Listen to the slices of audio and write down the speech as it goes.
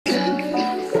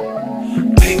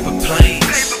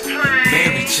planes,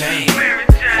 Mary Jane,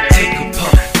 take a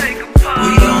puff.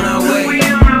 We on our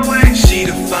way. She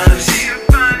the finest,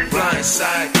 flying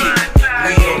sidekick.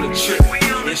 We on the trip,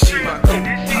 yeah, she my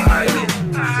co-pilot.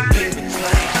 Paper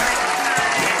plane.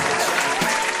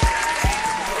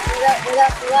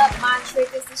 What up, my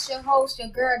triggers? This your host, your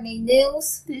girl named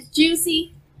Nils. This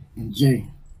Juicy. And Jay,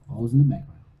 always in the background.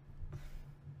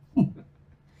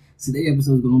 Today's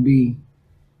episode is going to be,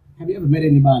 have you ever met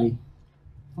anybody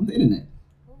from the internet?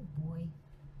 Oh boy.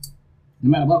 No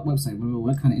matter what website, no matter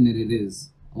what kind of internet it is,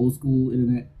 old school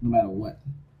internet, no matter what.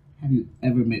 Have you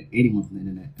ever met anyone from the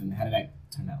internet, and how did that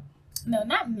turn out? No,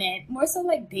 not met. More so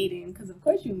like dating, because of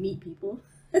course you meet people.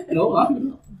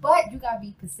 No, But you gotta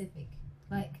be specific.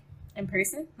 Like, in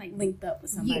person? Like linked up with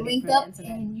somebody. you linked from the up,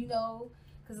 internet. and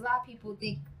because a lot of people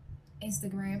think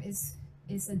Instagram is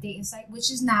a dating site,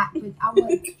 which is not. But I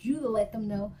want you to let them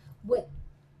know what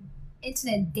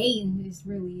internet dating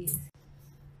really is.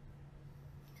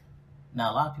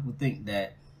 Now, a lot of people think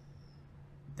that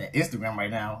Instagram right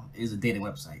now is a dating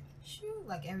website. Sure,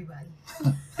 like everybody.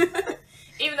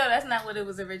 Even though that's not what it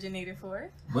was originated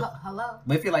for. But, Hello,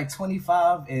 but if you're like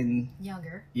 25 and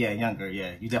younger. younger,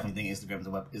 you definitely think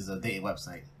Instagram is a dating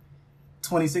website.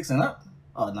 26 and up?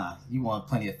 Oh, nah, you want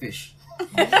plenty of fish.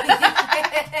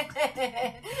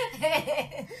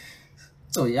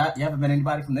 So, you haven't met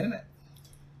anybody from the internet?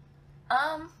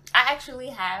 I actually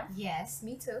have. Yes,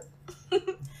 me too. And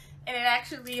it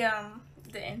actually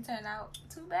didn't turn out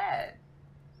too bad.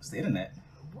 It's the internet.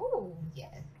 Ooh, yeah.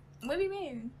 What do you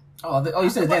mean? Oh, you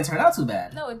said it didn't turn out too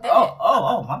bad. No, it didn't.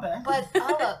 Oh, my bad. But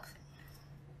hold up,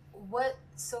 what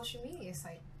social media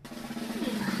site?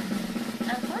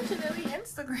 Unfortunately,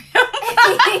 Instagram.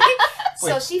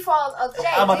 So she follows up Jay.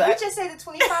 How about Did you that? just say the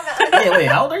 25 and under? Wait,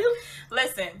 how old are you?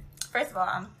 Listen, first of all,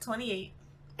 I'm 28.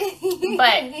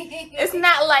 But it's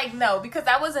not like, no, because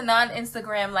I wasn't on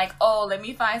Instagram like, oh, let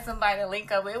me find somebody to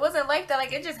link up with. It wasn't like that.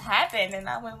 Like, it just happened, and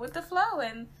I went with the flow.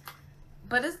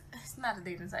 But it's not a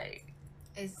dating site.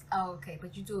 It's okay,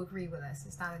 but you do agree with us.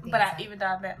 It's not a dating But site. even though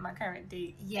I met my current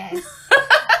date Yes.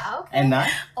 Okay. And not?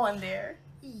 on there.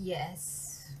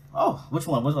 Yes. Oh, which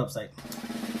one? Which website?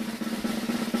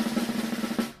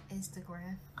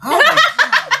 Instagram. Oh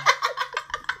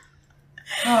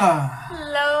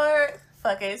my Lord.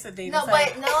 Fuck it, it's a dating No,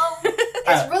 site. but no.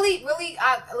 It's really.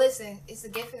 Listen, it's a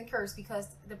gift and a curse because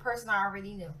the person I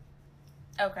already knew.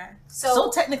 Okay. So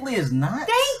technically, it's not.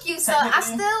 Thank you. So I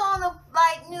Technically. still on the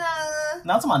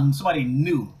Now I'm talking about somebody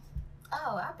new.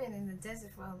 Oh, I've been in the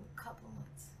desert for a couple of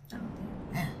months.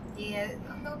 Oh, Yeah,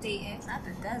 no dating. damn. Not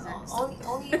the desert. Only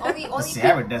Sahara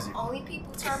people, Desert. only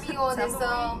people turn me on is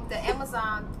the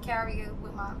Amazon carrier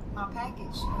with my package.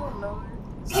 Oh, Lord.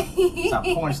 It's a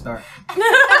porn star.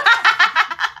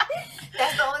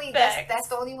 That's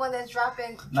the only one that's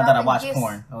dropping. Not that I watch gifts.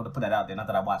 porn. Oh, to put that out there. Not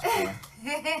that I watch porn.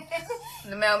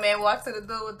 The mailman walks to the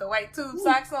door with the white tube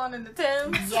socks on and the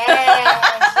Timbs.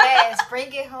 Yes,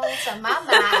 bring it home to my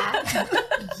mind.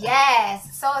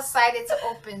 Yes, so excited to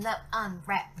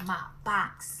unwrap my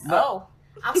box. Oh.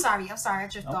 I'm sorry, I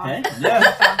just thought. Okay.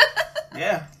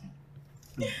 Yeah.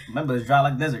 Remember, it's dry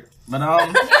like desert. But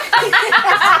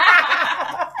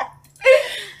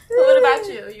What about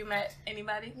you? You met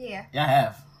anybody? Yeah. I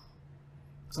have.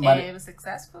 And Somebody. it was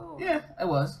successful? Yeah, it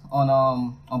was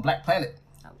on Black Planet.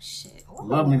 Oh, shit.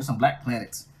 Love me with some Black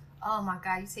Planets. Oh my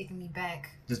God, you taking me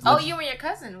back. Just Oh, let you and your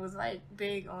cousin was like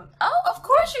big on. Oh, of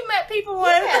course you met people on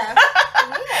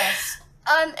Yes.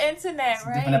 on internet, It's a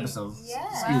right? different episode. Yeah.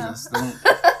 Excuse us.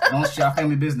 Don't share our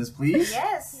family business, please.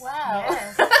 Yes. Wow.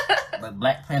 Yes. But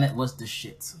Black Planet was the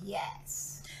shit.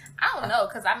 Yes. I don't know,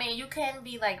 because I mean, you can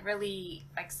be like really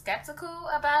like skeptical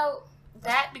about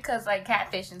that because like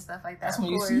catfish and stuff like that. That's when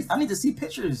of you course. see. I need to see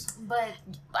pictures. But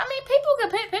I mean, people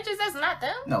can pick pictures that's not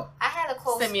them. No. I had a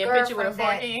close Send me a picture with a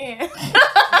girlfriend fork in. Yeah.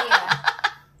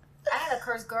 I had a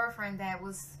cursed girlfriend that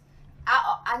was.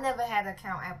 I never had an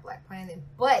account at Black Planet,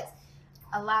 but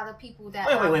a lot of people that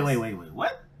Wait.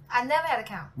 What? I never had an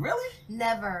account. Really?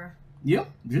 Never. You?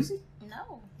 Juicy?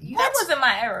 No, You- that wasn't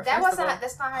my era. That first of wasn't. all.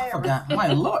 That's not how I it forgot. My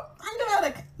lord. I never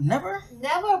had a. Never?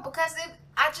 Never, because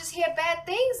I just hear bad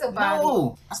things about it.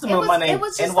 No. I still It remember my was- name. it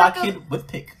was just NY like a- Kid with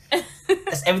Pick.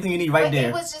 That's everything you need right But there.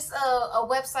 it was just a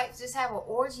website to just have an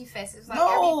orgy fest. It was like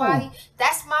No. everybody.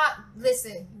 That's my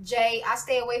listen, Jay. I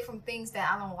stay away from things that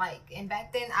I don't like. And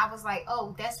back then, I was like,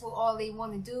 oh, that's what all they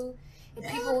want to do. And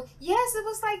people, yes, it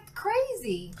was like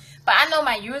crazy. But I know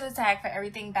my user tag for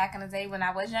everything back in the day when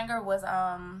I was younger was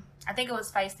I think it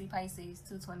was Feisty Pisces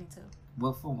 222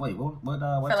 What for for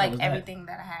was like that? everything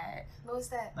that I had. What was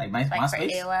that? Like Like for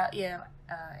MySpace? AOL, yeah,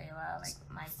 AOL, like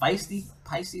my Feisty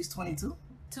Pisces 22?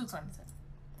 222.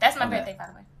 That's my Okay. birthday, by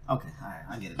the way. Okay, all right,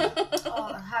 I get it.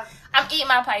 now. I'm eating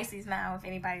my Pisces now, if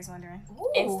anybody's wondering.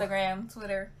 Ooh. Instagram,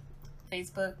 Twitter,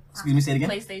 Facebook, Excuse me, say it again.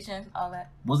 PlayStation, all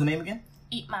that. What's the name again?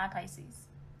 Eat my Pisces.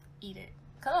 Eat it.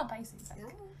 Cause I'm Pisces.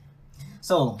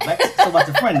 So about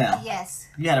your friend now. Yes.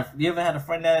 You ever had a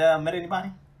friend that met anybody?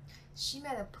 She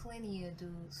met a plenty of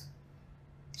dudes.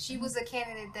 She was a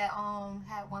candidate that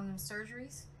had one of them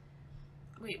surgeries.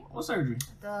 Wait, What surgery?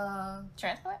 The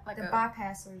transplant? Like the a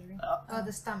bypass surgery. Oh.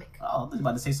 The stomach. I was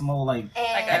about to say some old like.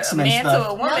 And a X-Men man stuff. to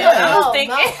a woman. No, I was no, thinking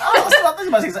no. I was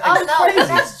about to say Oh no, crazy.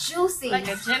 that's juicy. like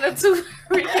a genital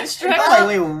reconstruction. I'm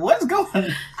like, wait, what's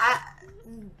going?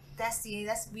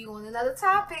 That's we on another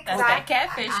topic. 'Cause That's that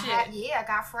catfish shit. I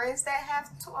got friends that have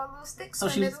little sticks So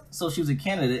in the middle. she was a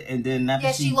candidate, and then after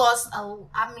Yeah, she lost.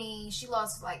 She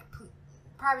lost like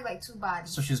probably like 2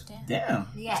 bodies. So she was damn.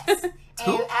 Yes.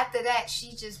 Two? And after that,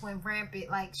 she just went rampant.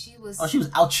 Like she was. Oh, she was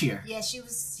out here. Yeah, she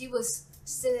was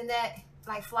sending that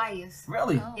like flyers.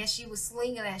 Really? Oh. Yeah, she was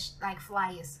slinging that like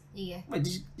flyers. Yeah. Wait,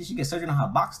 did she get surgery on her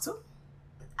box too?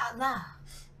 Nah.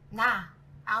 I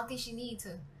don't think she needed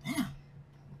to. Damn.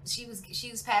 She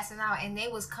was passing out, and they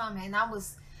was coming. And I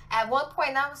was at one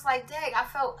point, I was like, "Dang, I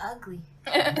felt ugly."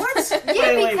 What?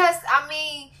 Yeah, Wait. because I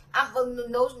mean, I'm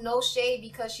no shade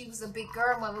because she was a big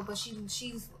girl mother, but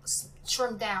she's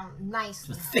trimmed down nice, She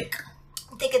was thick.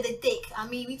 thicker than thick. I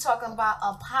mean, we talking about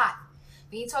a pot.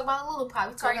 We ain't talking about a little pot.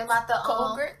 We talking about the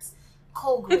cold grits.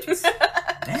 cold grits.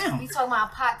 Damn. We talking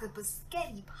about a pot, the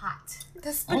spaghetti pot.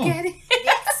 The spaghetti.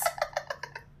 Yes.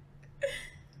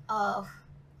 Of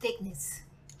thickness.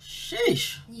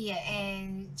 Sheesh. Yeah,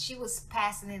 and she was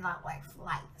passing it out like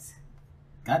flies.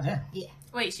 Goddamn.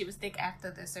 Wait, she was thick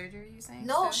after the surgery, you saying?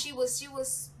 No, So- she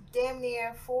was damn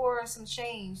near 4 some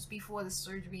change before the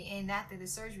surgery, and after the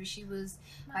surgery, she was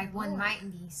like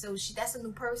 190. So that's a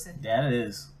new person. Yeah, it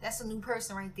is. That's a new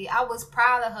person right there. I was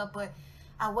proud of her, but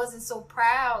I wasn't so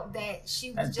proud that she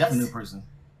was That's just. definitely a new person.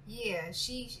 Yeah,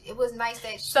 it was nice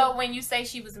that she. So when you say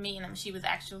she was meeting him, she was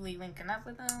actually linking up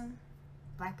with him?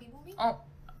 black people meet. Oh,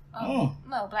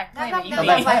 no, Black No, Planet. you no,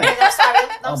 mean. Black Planet. I'm sorry.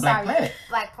 I'm Oh, sorry. Black Planet.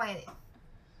 Black Planet.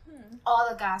 Hmm. All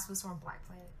the guys was from Black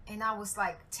Planet, and I was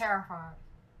like terrified.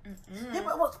 Mm-mm. Yeah,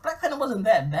 but Black Panther wasn't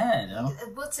that bad, you know?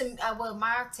 Well,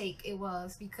 my take it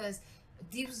was because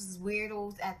these was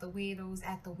weirdos at the weirdos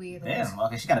at the weirdos. Damn.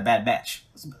 Okay, she got a bad batch.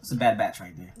 It's a bad batch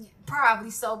right there. Probably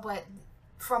so, but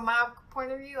from my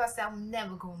point of view, I said I'm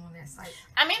never going on that site.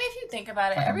 I mean, if you think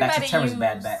about it, Like a everybody batch of terrorists, use...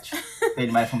 bad batch.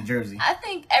 Anybody from Jersey? I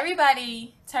think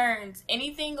everybody turns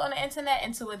anything on the internet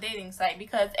into a dating site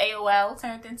because AOL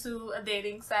turned into a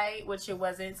dating site, which it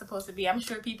wasn't supposed to be. I'm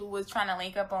sure people was trying to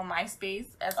link up on MySpace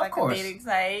as like a dating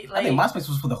site. I Like think MySpace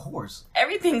was for the whores.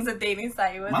 everything's a dating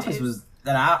site. MySpace was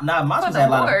for MySpace the had a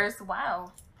lot of. whores.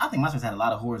 Wow. I think MySpace had a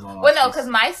lot of whores on. Well, no, MySpace. because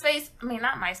MySpace. I mean,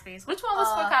 not MySpace. Which one was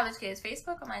for college kids?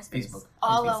 Facebook or MySpace? Facebook.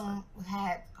 All Facebook. of them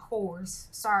had whores.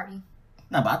 Sorry.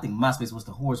 No, but I think MySpace was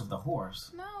the whores of the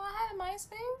whores. No, I had a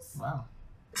MySpace. Wow.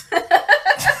 So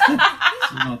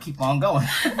we're gonna keep on going.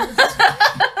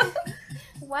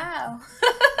 Wow.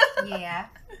 Yeah.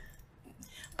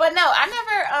 But no, I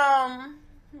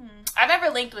never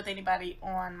linked with anybody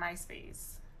on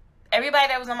MySpace. Everybody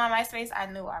that was on my MySpace, I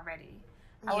knew already.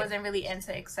 I Yeah. wasn't really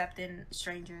into accepting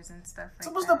strangers and stuff like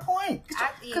So what's that. the point? Because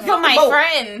Yeah. for my boat.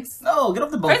 friends. No, get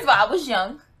off the boat. First of all, I was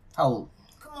young. How old?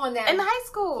 Come on now. In high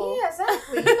school. Yeah,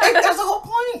 exactly. That's the whole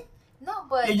point. No,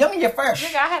 but You're young and you're fresh.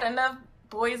 Nigga, I had enough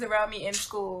boys around me in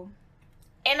school.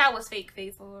 And I was fake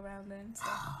faithful around then. So.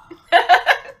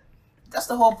 That's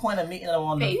the whole point of meeting them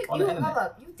on Hey, the internet. hold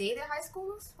up. You dated high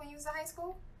schoolers when you was in high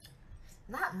school?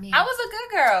 Not me. I was a good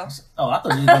girl. Oh, I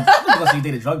thought you were going to say you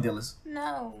dated drug dealers.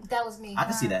 No. That was me. I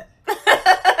can see that.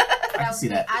 That I can was see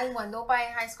me. that. I didn't want nobody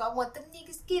in high school. I want them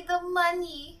niggas get the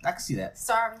money. I can see that.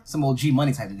 Sorry. Some old G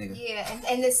money type of nigga. Yeah,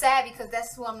 and it's sad because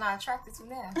that's who I'm not attracted to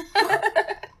now.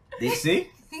 They see?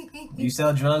 You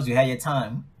sell drugs, you had your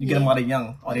time. You get them while they're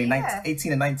young, or they're Yeah.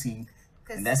 18 and 19.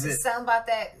 Because And that's it. something about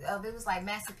that, it was like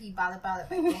Master P about it back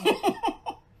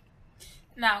then.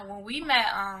 Now, when we met,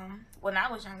 when I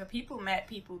was younger, people met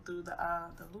people through the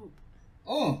loop.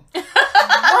 Mm.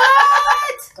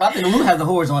 What? I think the Lou has the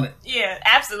whores on it. Yeah,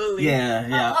 absolutely. Yeah,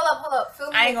 yeah. Hold up. Feel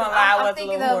me I ain't gonna because lie, I I'm was a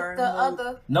thinking little of whore. the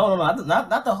other. No,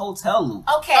 not the hotel loop.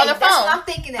 Okay, On the that's phone. what I'm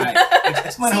thinking of. All right,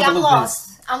 explain See, how the I'm loop lost.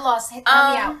 is. I'm lost. Help me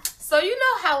out. So you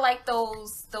know how like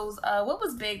those what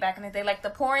was big back in the day, like the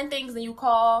porn things that you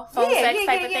call phone sex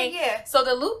type of thing. Yeah. So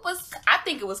the loop was, I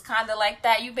think it was kind of like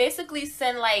that. You basically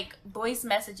send like voice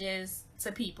messages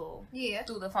to people Yeah.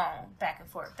 through the phone, back and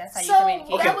forth. That's how you So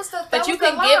communicate. that was the. But you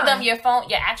can give them your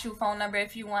actual phone number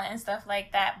if you want and stuff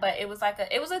like that. But it was like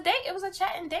it was a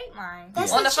chat and date line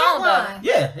That's on the the chat phone line.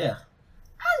 Yeah.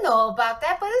 I know about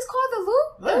that, but it's called the loop.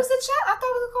 Yeah. It was the chat. I thought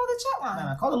it was called the chat line.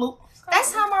 Nah, call the loop.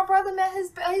 That's how my brother met his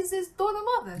daughter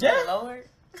mother. Yeah. Lord.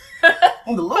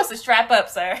 On the loop. Supposed to strap up,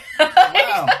 sir.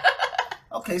 Wow.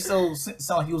 Okay, so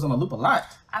sound like you was on the loop a lot.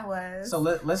 I was. So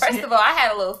let's. First of all, I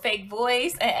had a little fake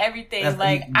voice and everything. That's-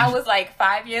 Like I was like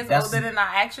 5 years That's- older than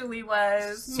I actually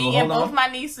was. So Me and hold both on. my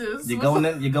nieces. You're going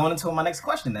into my next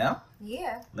question now.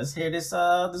 Yeah. Let's hear this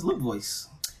loop voice.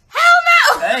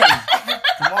 Hell no! Hey,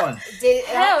 come on. Did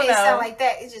Hell it no. sound like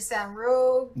that? It just sound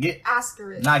real Get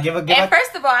Oscar-ish. nah. Give And a.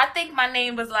 first of all, I think my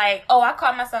name was like, I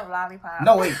called myself Lollipop.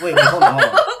 No, wait. Hold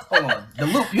on. The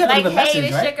loop. You have to Like, leave a hey, message,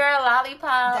 this right? your girl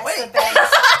Lollipop. That's Wait. a bad.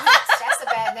 That's a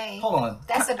bad name. Hold on.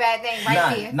 That's a bad name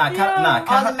right there. Yeah.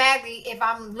 Automatically, if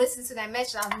I'm listening to that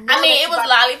message, I know. I mean, that it was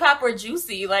Lollipop or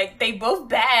Juicy. Like, they both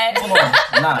bad. Hold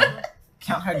on. Nah.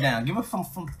 Count her down. Give her from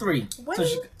 3. What? So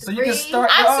you Three? can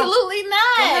start. your own- Absolutely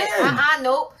not. ahead.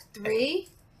 Nope. 3,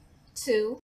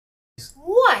 2,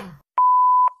 1.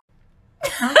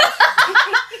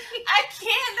 I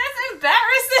can't. That's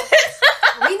embarrassing.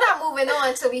 We not moving on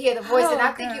until we hear the voice, and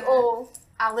I Oh, think you God. owe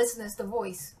our listeners the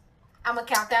voice. I'm gonna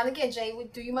count down again, Jay.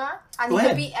 Do you mind? I Go need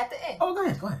ahead. to be at the end. Oh,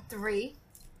 go ahead. 3,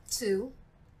 2,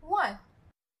 1.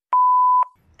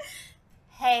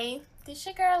 Hey, this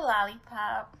your girl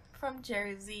Lollipop from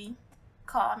Jersey.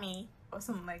 Call me. Or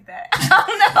something like that.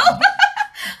 Oh, no.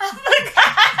 I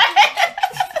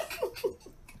forgot.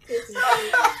 This is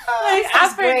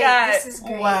I great. forgot. This is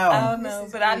great. Wow. I don't know, This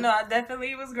is but I great. know I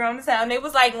definitely was grown as hell. And it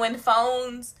was like when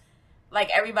phones, like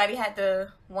everybody had the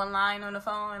one line on the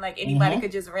phone, like anybody Mhm.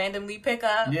 could just randomly pick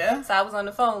up. Yeah. So I was on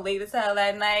the phone late as hell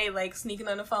that night, like sneaking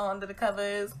on the phone under the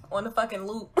covers on the fucking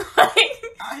loop.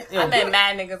 Like, I met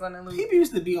mad niggas on the loop. People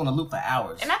used to be on the loop for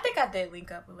hours. And I think I did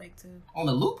link up with like 2. On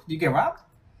the loop? You get robbed?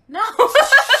 No.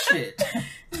 Shit.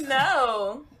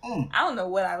 No. Mm. I don't know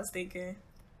what I was thinking.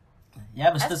 You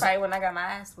ever That's stood? probably when I got my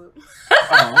ass whooped.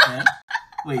 Oh, okay.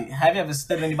 Wait, have you ever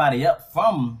stood anybody up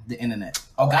from the internet?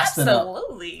 Or got stood up?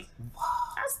 Absolutely.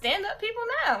 I stand up people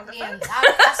now. The Yeah, fuck?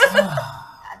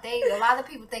 a lot of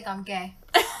people think I'm gay.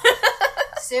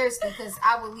 Seriously, because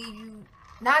I will leave you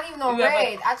not even on You ever-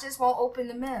 red. I just won't open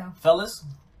the mail. Fellas.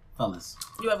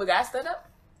 You ever got stood up?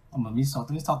 Let me talk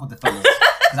with the fellas.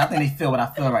 Because I think they feel what I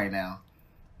feel right now.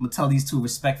 I'm going to tell these 2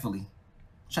 respectfully.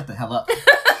 Shut the hell up.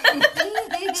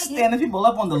 Standing people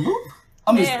up on the loop?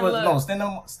 I mean, Man, look. no, stand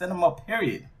them up,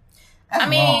 period. That's I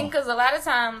mean, wrong. because a lot of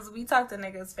times we talk to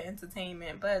niggas for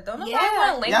entertainment, but don't nobody Yeah.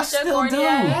 want to link Y'all with your still corny do.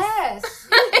 ass.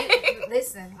 Yes.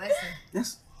 Listen.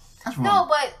 That's wrong. No,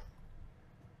 but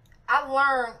I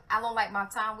learned I don't like my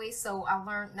time waste, so I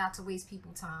learned not to waste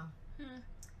people's time. Hmm.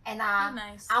 And You're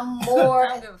nice. I'm more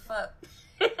I don't give a fuck.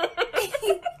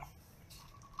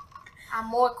 I'm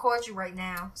more cordial right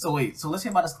now. So let's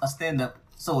hear about a stand-up.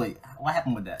 So wait, what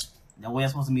happened with that? Where y'all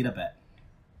supposed to meet up at?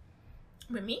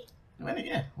 With me?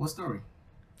 Yeah, what story?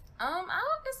 I don't,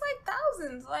 it's like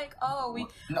thousands. Like, we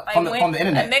No, like from when the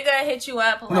internet. a nigga hit you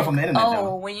up, like, from the internet,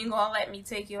 though. when you gonna let me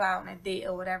take you out on a date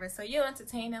or whatever. So you're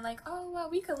entertaining, like,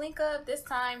 we could link up this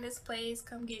time, this place,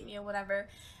 come get me or whatever.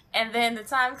 And then the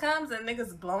time comes and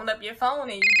niggas blowing up your phone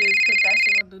and you just put that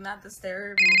shit on do not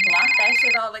disturb or block that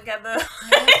shit altogether.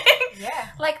 Yeah.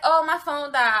 Like, my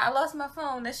phone died. I lost my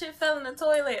phone. That shit fell in the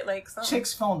toilet. Like, something.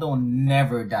 Chick's phone don't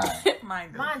never die.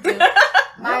 Mine do. Mine do.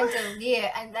 Mine do.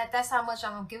 Yeah, and that's how much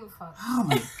I don't give a fuck. Oh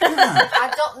my god.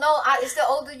 I don't know. It's the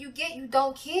older you get, you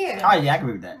don't care. Oh yeah, I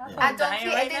agree with that. Yeah. I don't dying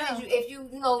care. right And then now. if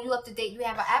you up to date, you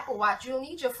have an Apple Watch, you don't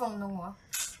need your phone no more.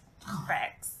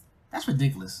 Facts. That's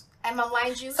ridiculous. Am I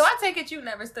lying, Juice? So I take it you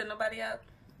never stood nobody up.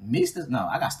 No,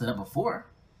 I got stood up before,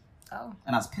 Oh.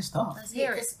 and I was pissed off. Let's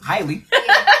hear it. 'cause- Highly.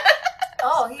 yeah.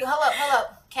 Oh, hold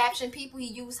up. Caption people. He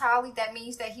used Holly. That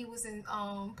means that he was in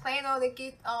planning to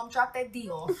get drop that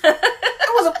deal.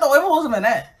 It wasn't even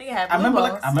that. Nigga had I remember blue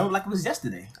like balls. it was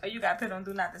yesterday. Oh, you got put on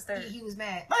Do Not Disturb. He was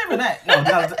mad. Not even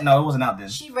that. No, it wasn't out then.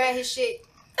 She read his shit.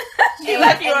 She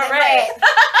left you on then red.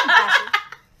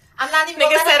 I'm not even Nigga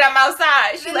gonna let said him, I'm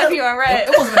outside. She left you on red.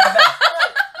 It wasn't even that.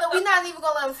 look, we're not even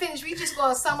gonna let him finish. We just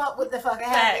gonna sum up what the fuck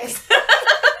happened. Facts.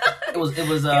 It was Give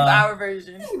our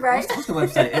version. Right? what's the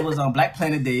website? It was on Black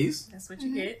Planet Days. That's what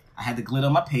you get. I had the glitter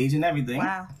on my page and everything.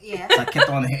 Wow. Yeah. So I kept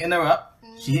on hitting her up.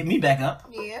 She hit me back up.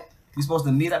 Yeah. We supposed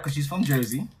to meet up because she's from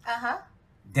Jersey. Uh-huh.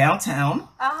 Downtown.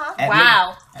 Uh-huh. At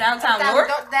Wow. Downtown Newark?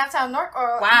 Downtown Newark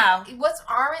or Wow. What's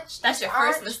Orange? That's your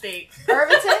Orange? first mistake.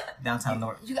 Irvington? Downtown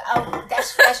North. You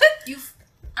that's you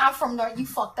I'm from North, you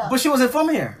fucked up. But she wasn't from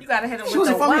here. You gotta hit him She with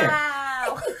the wasn't from here. wow.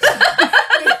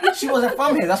 Wow. She wasn't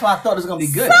from here. That's why I thought it was gonna be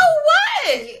good. So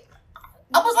what?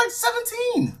 I was like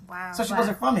 17, Wow. so she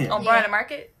wasn't from here. On Brian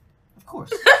Market? Of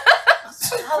course.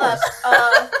 Hold up.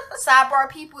 Sidebar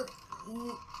people.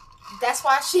 That's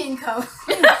why she didn't come.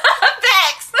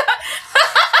 Facts.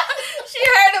 She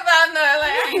heard about no,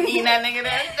 like, I ain't need that nigga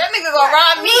there. That nigga gonna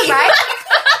rob me. Right?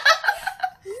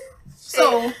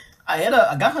 So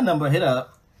I got her number. Hit her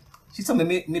up. She told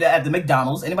me meet her at the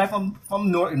McDonald's. Anybody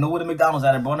from North know where the McDonald's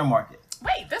at Bonner Market?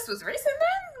 Wait, this was recent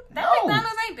then? That No.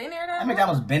 McDonald's ain't been there That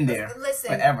McDonald's been there Listen.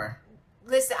 forever.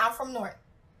 Listen, I'm from North.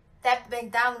 That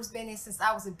McDonald's been there since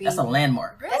I was a baby. That's a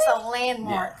landmark. Really? That's a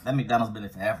landmark. Yeah, that McDonald's been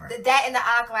there forever. That and the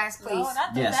Hourglass place. Oh, I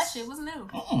thought Yes. that shit was new.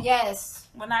 Mm-mm. Yes.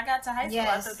 When I got to high school, I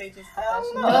Yes. thought they just Hell that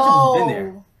shit. no. That shit was been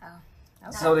there.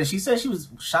 No. So then she said she was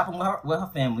shopping with her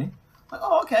family. Like,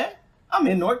 oh, okay. I'm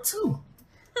in North too.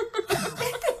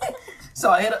 So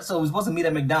I hit up. So we were supposed to meet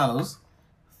at McDonald's.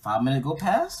 5 minutes go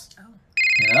past. Oh.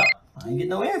 Hit up. I didn't get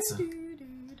no answer.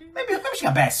 Maybe she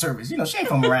got bad service. You know, she ain't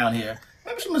from around here.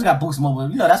 Maybe she must got Boost Mobile.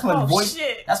 You know, that's when Oh, voice.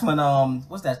 shit. That's when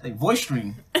What's that thing? Voice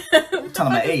Stream. What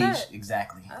Telling my the fuck is age. that?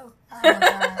 Exactly. Oh. Oh my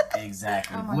God.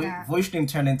 Exactly. Oh my God. Voice Stream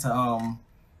turned into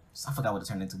I forgot what it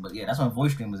turned into, but yeah, that's when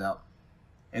Voice Stream was out.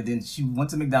 And then she went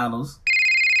to McDonald's,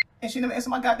 and she never answered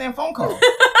my goddamn phone call.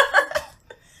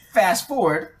 Fast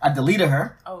forward, I deleted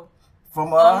her Oh.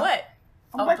 from On what?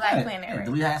 from Oh, Black Black Planet. Planet, Yeah, right.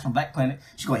 deleted her ass from Black Planet.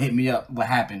 She gonna hit me up. What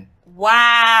happened?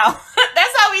 Wow.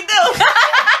 That's how we do.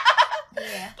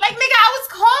 Yeah. Like, nigga, I was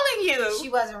calling you. She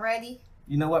wasn't ready.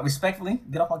 You know what? Respectfully,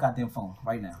 get off my goddamn phone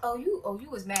right now. Oh, you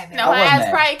was mad, man. No, I her was ass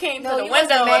mad. probably came No, to the you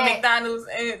window wasn't of mad. McDonald's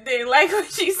and didn't like what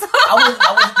she saw.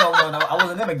 I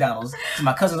wasn't at McDonald's. So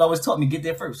my cousins always taught me get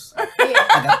there first,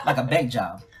 Yeah. like a bank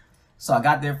job. So I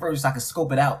got there first so I could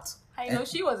scope it out. I know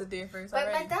she wasn't there first But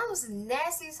already. McDonald's is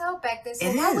nasty as hell back then. So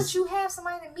It why is. would you have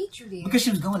somebody to meet you there? Because she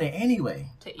was going there anyway.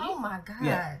 To eat? Oh my God.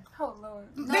 Yeah. Oh, Lord.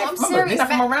 No, They- I'm remember, serious. They're not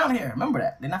from Back- around here. Remember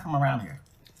that. They're not from around here.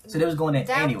 So they was going there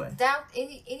anyway.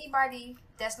 Anybody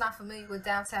that's not familiar with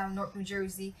downtown North New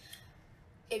Jersey,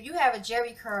 if you have a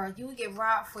Jerry curl, you would get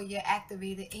robbed for your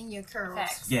activator in your curls.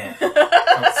 Facts. Yeah.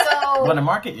 So Going to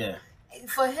market, yeah.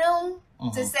 for him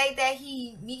to Mhm. say that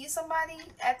he meeting somebody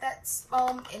at that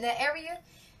in that area,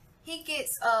 he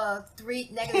gets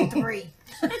 -3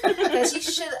 because he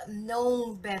should have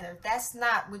known better. That's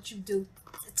not what you do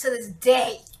to this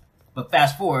day. But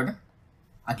fast forward,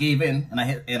 I gave in and I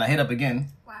hit up again,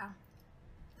 Wow.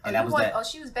 and that was that. Oh,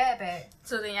 she was bad.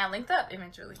 So then y'all linked up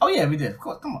eventually. Oh yeah, we did. Of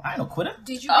course, come on, I ain't no quitter.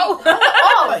 Did you? Oh.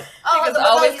 Niggas no,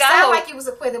 always you got sound hope. like you was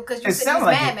a quitter because you It said you sounded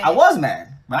was like mad, it. man. I was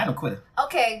mad, but I ain't no quitter.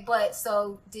 Okay, but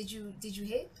so did you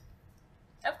hit?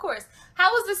 Of course. How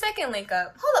was the second link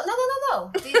up? Hold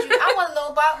up, no. Did you? I want to know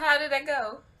about. How did that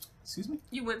go? Excuse me.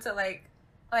 You went to like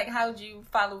how'd you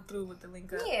follow through with the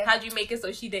link up? Yeah. How'd you make it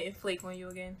so she didn't flake on you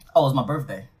again? Oh, it was my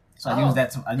birthday, so I Oh. used that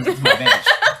to my advantage.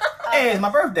 Hey, it's my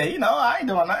birthday. You know, I ain't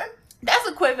doing nothing. That's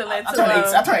equivalent I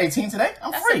to turned 18 today.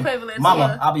 I'm that's free. equivalent to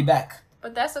Mama, a- I'll be back.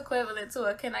 but that's equivalent to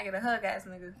a can I get a hug ass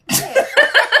nigga. Yeah.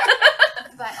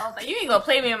 Like, oh, Like, you ain't gonna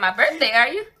play me on my birthday, are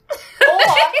you?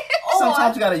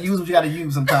 Sometimes you gotta use what you gotta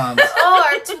use. Sometimes.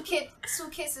 or two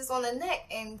kisses on the neck,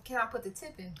 and can I put the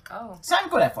tip in? Oh. See, I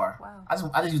didn't go that far. Wow. I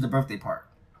just used the birthday part.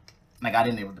 Like I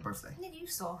didn't there with the birthday. Nigga, you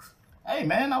soft. Hey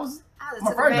man, I I would I'm a have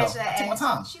took Virgo. advantage of I that took my ass.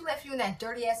 time. She left you in that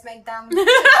dirty ass McDonald's. You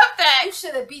Facts.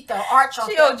 should have beat the arch off.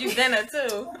 She that owed you bitch. dinner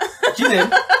too. She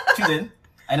did. She did.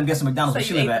 I ended up getting some McDonald's So where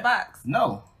she you ate live the at. box.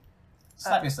 No.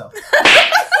 Slap yourself.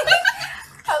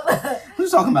 Hold up. What you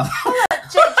talking about?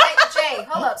 Jay,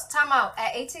 hold up. Time out.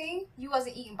 At 18, you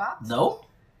wasn't eating box? No.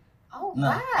 Oh, No,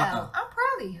 wow. uh-uh. I'm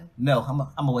proud of you. No.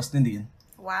 I'm a West Indian.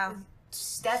 Wow.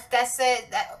 That said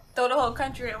that. Throw the whole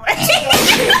country away.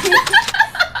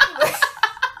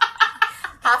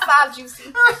 High five,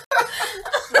 Juicy.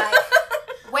 Like,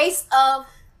 waste of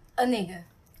a nigga.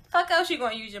 Fuck else you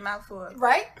gonna use your mouth for?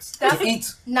 Right? That's Eat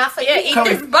not for Yeah, you. eat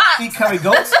curry. this box. Eat curry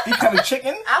goats. Eat curry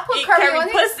chicken. I'll put Eat curry, curry on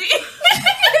it. pussy.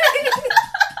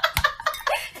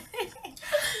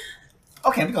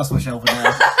 Okay, we gonna switch over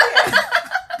now.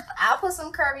 I'll put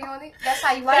some curry on it. That's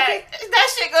how you like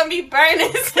that shit gonna be burning.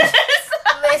 it.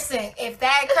 Listen, if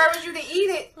that encourages you to eat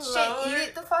it, Lord. shit, eat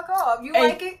it the fuck off. You Hey.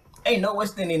 like it? Ain't no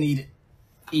West Indian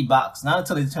eat box. Not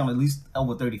until they turn at least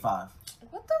over 35.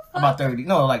 What the fuck? About 30.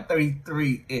 No, like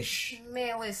 33-ish.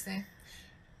 Man, listen.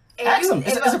 Ask them.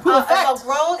 It's a proven fact. A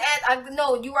grown ass,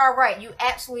 no, you are right. You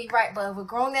absolutely right. But if a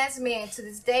grown ass man to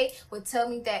this day would tell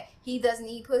me that he doesn't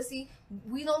eat pussy,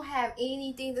 we don't have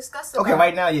anything discussed about. Okay,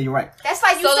 right now, yeah, you're right. That's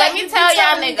like you So said, let me you tell y'all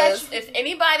telling me that niggas, if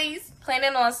anybody's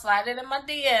planning on sliding in my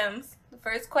DMs, the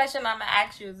first question I'm gonna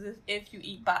ask you is if you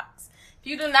eat box. If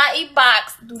you do not eat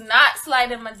box, do not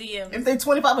slide in my DMs. If they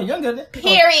 25 or younger, then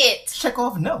Period. check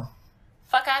off no.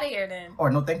 Fuck out of here then. Or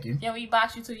no, thank you. Yo, eat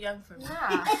box, you too young for me.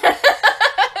 Nah.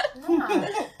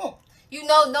 You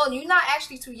know, no, you're not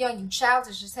actually too young. You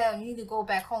childish as hell. You need to go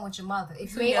back home with your mother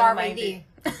if you ain't already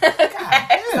there.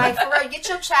 Like, for real, get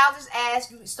your childish ass.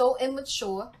 You so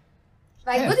immature.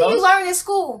 Like, Yeah, what do you fellas. learn in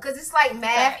school? Because it's like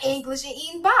math, Facts. English, and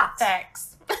eating box.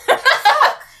 Facts.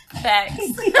 Fuck. Facts.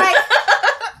 Like,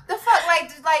 the fuck?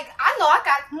 Like, I know I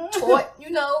got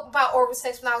taught, about oral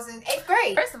sex when I was in 8th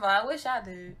grade. First of all, I wish I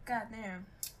did. Goddamn.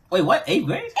 Wait, what? 8th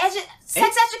grade?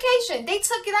 Sex education. They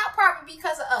took it out probably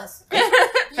because of us. Yeah,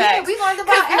 Facts. we learned about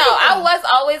everything. No, I was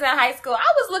always in high school.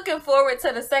 I was looking forward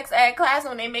to the sex ed class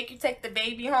when they make you take the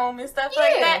baby home and stuff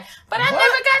like Yeah. that. But I What?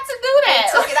 never got to do They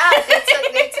that. took it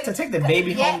out. They took To take the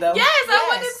baby Yeah. home, though? Yes, I Yes.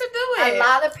 wanted to do it. A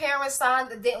lot of parents signed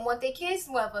that didn't want their kids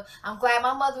to whatever. I'm glad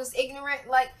my mother was ignorant.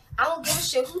 Like, I don't give a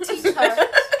shit who teaches her.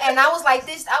 And I was like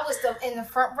this. I was in the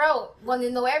front row, wanting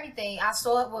to know everything. I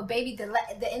saw it with baby the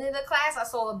end of the class. I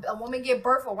saw a woman give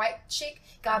birth. A white chick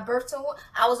got birth to one.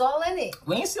 I was all in it.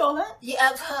 We ain't see all that?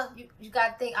 Yeah, you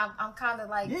gotta think. I'm kind of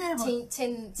like Yeah, but-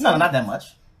 10. No, not that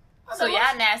much. So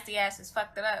y'all nasty asses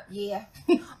fucked it up. Yeah.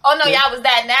 Oh no, y'all was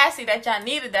that nasty that y'all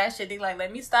needed that shit. They like,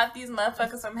 let me stop these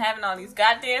motherfuckers from having all these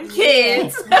goddamn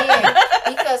kids. Yeah.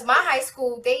 Because my high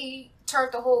school, they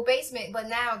turned the whole basement, but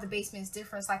now the basement is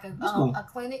different. It's like cool. a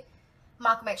clinic.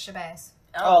 Malcolm X Shabazz.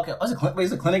 Oh, okay. Wait,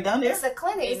 is a clinic down there? It's a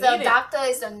clinic. They It's a need it. doctor.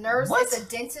 It's a nurse. What? It's a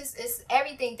dentist. It's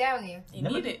everything down there. You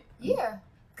need it. Yeah.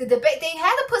 Cause they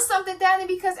had to put something down there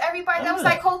because everybody that was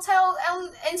like hotel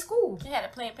in school. You had a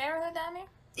Planned Parenthood down there?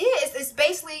 Yeah, it's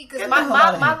basically because Get my the hell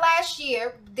outta here. last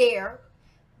year there,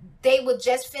 they would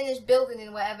just finish building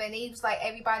and whatever, and it was like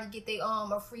everybody get their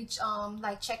a free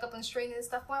like checkup and screening and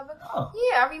stuff whatever. Oh.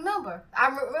 Yeah, I remember. I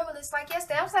remember this like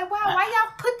yesterday. I was like, wow, why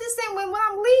y'all put this in when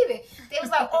I'm leaving? They was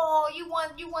like, oh, you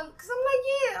want, because I'm like,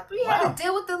 yeah, we had Wow. to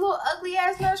deal with the little ugly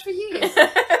ass nurse for years.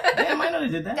 Damn, I know they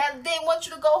did that. That didn't want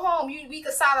you to go home. We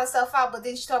could sign ourselves out, but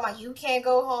then she told me you can't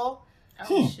go home.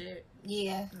 Oh shit.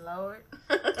 Yeah. Lord.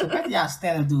 So back to y'all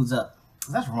standing dudes up.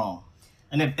 'Cause that's wrong.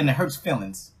 And it hurts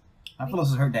feelings. My feelings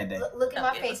was hurt that day. Look at my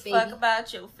Don't give a face, baby. fuck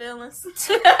about your feelings.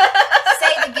 Say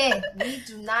it again. We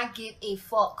do not give a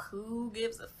fuck. Who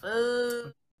gives a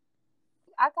fuck?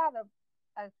 I got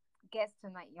a guest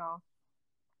tonight, y'all.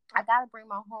 I gotta bring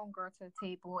my homegirl to the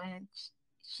table, and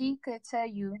she could tell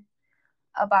you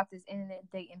about this internet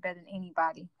dating better than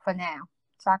anybody for now.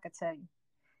 So I could tell you.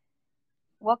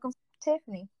 Welcome,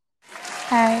 Tiffany.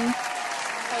 Hi,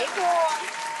 Hey, girl.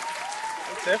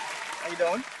 Hey Tiff, how you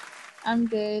doing? I'm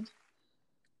good.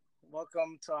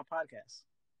 Welcome to our podcast.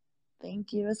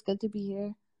 Thank you. It's good to be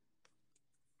here.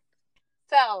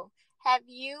 So, have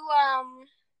you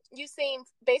you seem,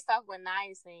 based off what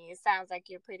Naya's saying, it sounds like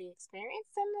you're pretty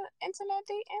experienced in the internet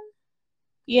dating?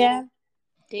 Yeah,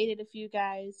 dated a few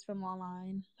guys from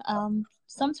online.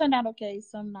 Some turned out okay,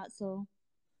 some not so.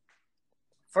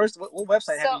 First, what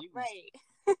website have you used?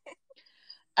 Right.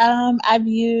 I've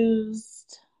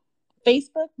used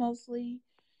Facebook mostly,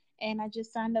 and I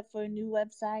just signed up for a new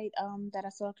website that I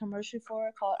saw a commercial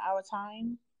for called Our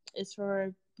Time. It's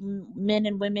for men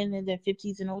and women in their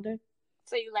 50s and older.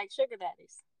 So you like sugar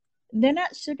daddies? They're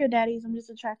not sugar daddies. I'm just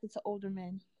attracted to older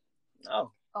men.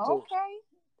 Oh,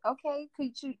 Okay.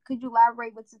 Could you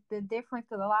elaborate what's the difference?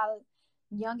 Because a lot of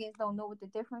youngins don't know what the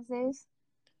difference is.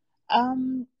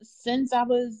 Since I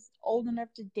was old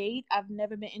enough to date, I've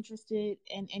never been interested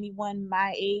in anyone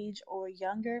my age or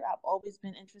younger. I've always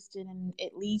been interested in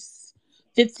at least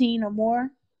 15 or more.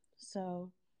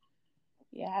 So,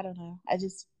 yeah, I don't know.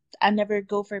 I never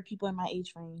go for people in my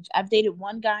age range. I've dated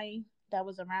one guy that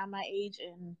was around my age,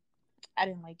 and I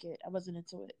didn't like it. I wasn't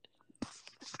into it.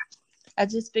 I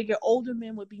just figured older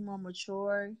men would be more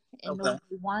mature and know what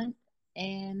they want,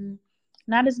 and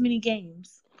not as many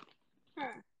games.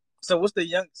 so what's the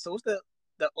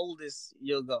oldest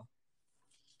you'll go?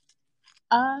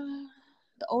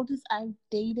 The oldest I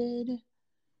dated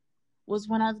was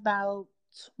when I was about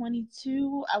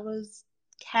 22. I was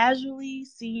casually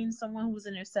seeing someone who was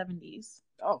in their 70s.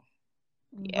 Oh,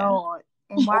 Yeah. Lord.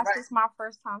 And why is Alright. this my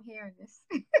first time hearing this?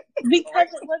 Because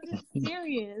it wasn't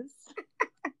serious.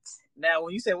 now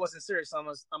when you say it wasn't serious,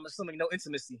 I'm assuming no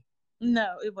intimacy.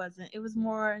 No, it wasn't. It was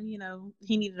more,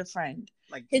 he needed a friend.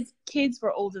 Like, His kids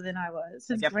were older than I was. His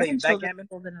Like y'all playing grandchildren backgammon?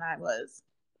 were older than I was.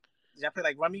 did y'all play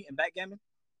like rummy and backgammon?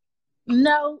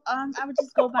 No, I would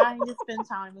just go by and just spend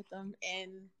time with them,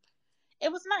 and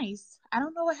it was nice. I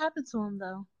don't know what happened to him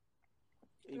though.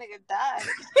 Nigga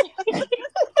died.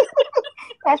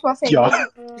 That's what I say. Yeah.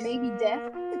 Maybe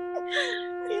death.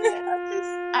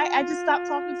 I just stopped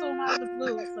talking to him out of the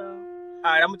blue. So All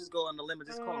right, I'm gonna just go on the limit.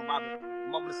 Just call him Robert.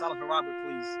 Moment of silence for Robert,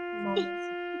 please.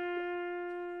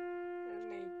 His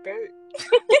name Bert.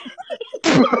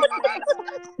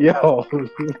 Yo.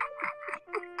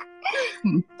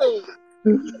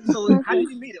 So how did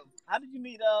you meet him? How did you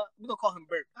meet? We're gonna call him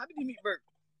Bert. How did you meet Bert?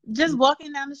 just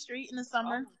walking down the street in the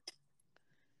summer.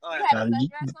 All You right. had a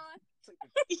sundress on?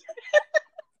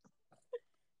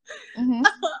 Mhm.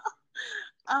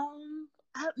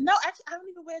 No, actually, I don't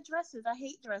even wear dresses. I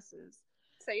hate dresses.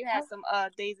 So you had some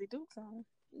Daisy Dukes on.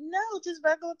 No, just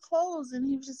regular clothes, and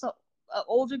he was just an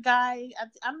older guy. I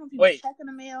don't know if he was Wait. checking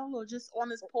the mail or just on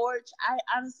his porch. I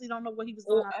honestly don't know what he was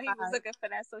doing. Oh, he was outside. looking for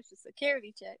that Social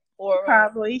Security check. Or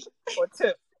Probably, or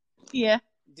Tip. yeah.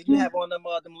 Did you have on them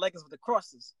leggings with the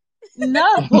crosses? No,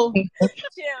 Chill,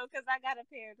 because I got a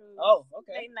pair of those. Oh,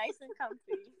 They okay. nice and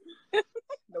comfy.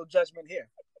 No judgment here.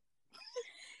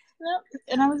 no.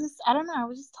 And I don't know. I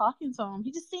was just talking to him.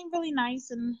 He just seemed really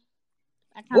nice, and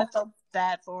I kind of What- felt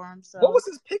bad for him. So What was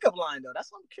his pickup line though? That's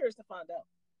what I'm curious to find out.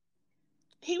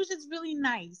 he was just really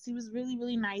nice. He was really,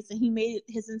 really nice, and he made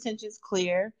his intentions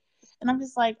clear. And I'm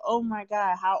just like, oh my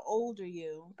god, how old are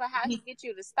you? But how he get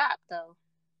you to stop though?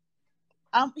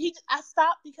 I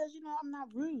stopped because I'm not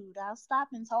rude. I'll stop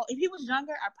and talk. If he was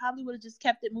younger, I probably would have just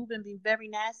kept it moving and been very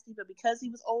nasty. But because he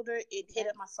was older, it hit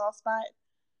at my soft spot.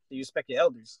 Do you respect your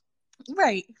elders?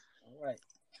 Right. All right.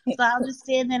 So I'll just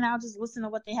stand there and I'll just listen to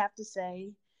what they have to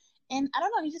say. And I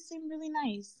don't know, he just seemed really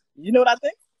nice. You know what I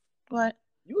think? But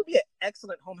You would be an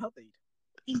excellent home health aide.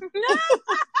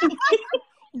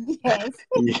 Yes.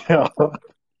 Yo.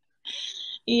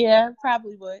 yeah,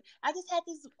 probably would. I just had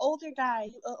this older guy,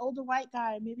 an older white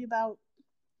guy, maybe about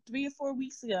 3 or 4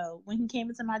 weeks ago when he came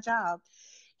into my job.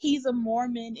 He's a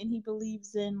Mormon and he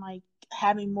believes in like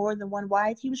having more than one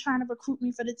wife. He was trying to recruit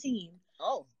me for the team.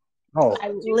 Oh, Oh. I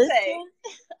you listened. say?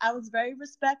 I was very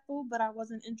respectful, but I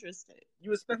wasn't interested.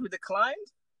 you respectfully declined?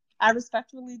 I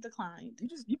respectfully declined.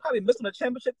 You probably missed on a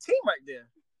championship team right there.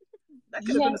 That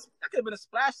could have been a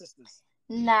Splash Sisters.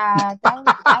 Nah, that's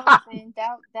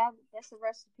a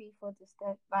recipe for this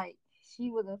stuff. Like she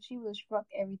would have struck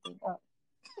everything up.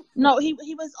 No, he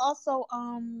was also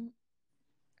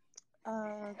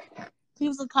he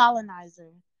was a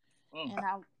colonizer, Mm. and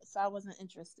I wasn't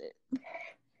interested.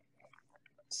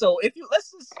 So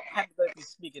let's just hypothetically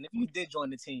speaking, if you did join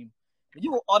the team, would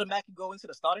you automatically go into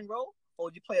the starting role, or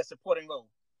would you play a supporting role?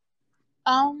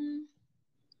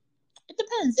 It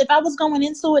depends. If I was going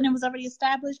into it and it was already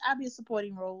established, I'd be a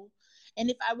supporting role, and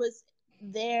if I was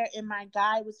there and my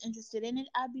guy was interested in it,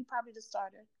 I'd be probably the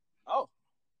starter. Oh,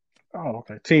 Oh,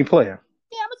 okay. Team player.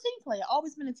 Yeah, I'm a team player.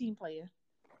 Always been a team player.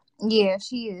 Yeah,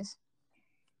 she is.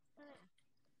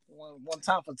 one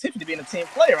time for Tiffany being a team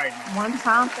player right now. One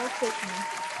time for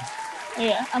Tiffany.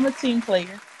 Yeah, I'm a team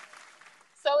player.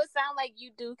 So it sounds like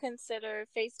you do consider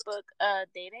Facebook a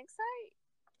dating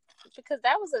site? Because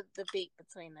that was a debate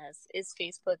between us. Is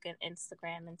Facebook and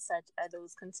Instagram and such, are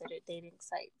those considered dating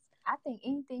sites? I think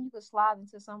anything you could slide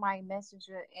into somebody's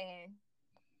messenger and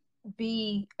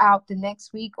be out the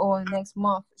next week or next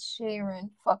month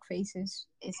sharing fuck faces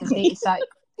is a dating site.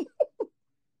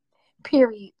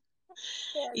 Period.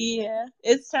 Yeah,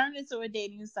 it's turned into a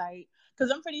dating site.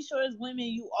 Because I'm pretty sure as women,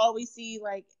 you always see,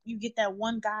 like, you get that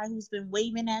one guy who's been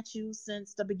waving at you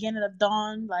since the beginning of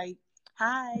dawn. Like,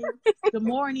 hi, good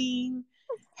morning,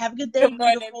 have a good day, Good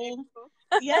morning, beautiful.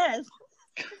 Yes.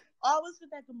 Always with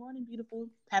that good morning, beautiful.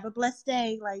 Have a blessed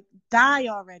day. Like, die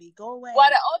already. Go away. Well,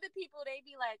 the older people, they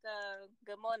be like,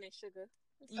 good morning, sugar.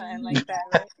 Something like that,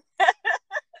 right?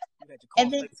 You had your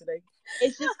And then- cornflakes today.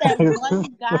 It's just that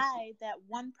one guy, that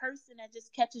one person that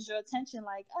just catches your attention.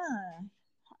 Like,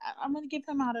 I'm going to give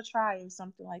him out a try or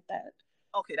something like that.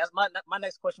 Okay, that's my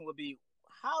next question would be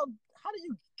how do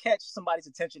you catch somebody's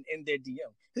attention in their DM?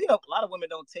 Because a lot of women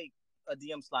don't take a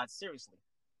DM slide seriously.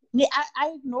 Yeah,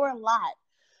 I ignore a lot.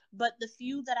 But the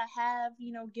few that I have,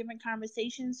 given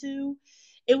conversation to,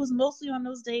 it was mostly on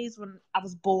those days when I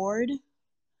was bored.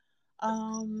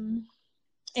 And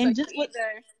So just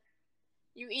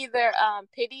you either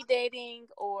pity dating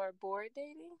or bored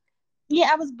dating? yeah,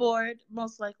 I was bored.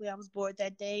 Most likely I was bored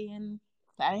that day and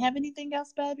I didn't have anything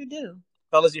else better to do.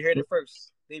 Fellas, you heard it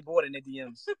first. They bored in their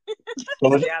DMs.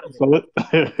 So Stay out of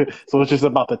so it's just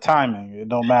about the timing. It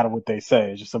don't matter what they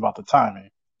say. It's just about the timing.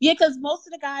 Yeah, because most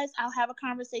of the guys I'll have a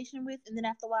conversation with, and then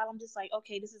after a while I'm just like,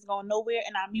 okay, this is going nowhere,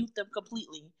 and I mute them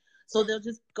completely. So they'll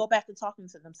just go back to talking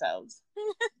to themselves.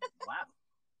 Wow.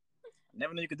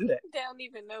 Never knew you could do that. They don't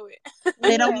even know it.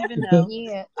 They don't even know.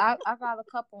 Yeah, I got a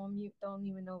couple on mute, don't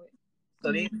even know it.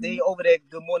 So they over there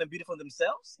good morning beautiful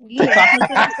themselves? Yeah. Talking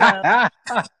to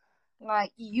themselves.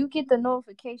 Like you get the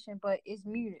notification, but it's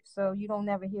muted, so you don't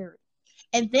never hear it.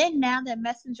 And then now that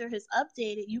Messenger has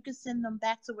updated, you can send them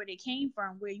back to where they came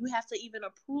from, where you have to even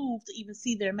approve to even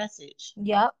see their message.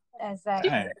 Yep, exactly.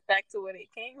 Dang. Back to where they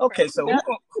came Okay, from. so Yep.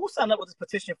 who signed up with this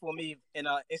petition for me in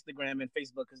Instagram and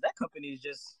Facebook? Because that company is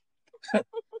just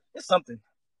it's something.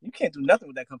 You can't do nothing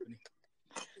with that company.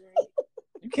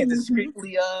 You can't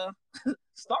discreetly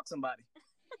stalk somebody.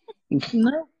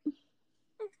 No.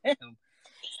 Damn.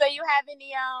 So you have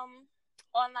any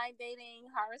online dating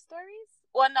horror stories?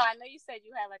 Well, no, I know you said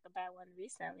you had like a bad one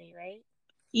recently, right?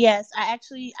 Yes, I've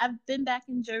been back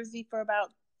in Jersey for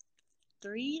about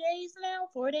 4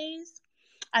 days.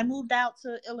 I moved out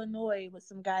to Illinois with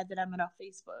some guy that I met off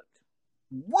Facebook.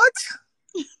 What?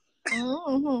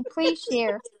 Please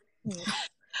share.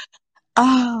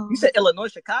 Oh, You said Illinois,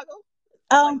 Chicago?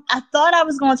 I thought I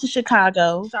was going to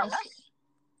Chicago, Sound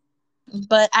right.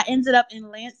 but I ended up in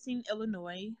Lansing,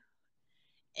 Illinois,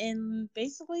 in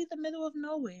basically the middle of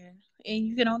nowhere. And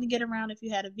you can only get around if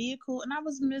you had a vehicle. And I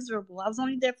was miserable. I was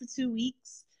only there for 2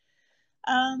 weeks.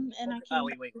 And I came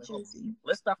Wait, back to hold on. Jersey.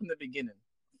 Let's start from the beginning,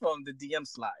 from the DM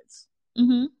slides.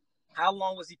 Mm-hmm. How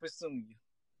long was he pursuing you?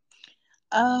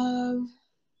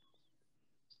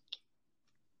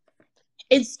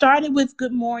 It started with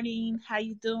good morning, how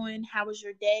you doing, how was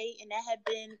your day? And that had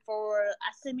been for,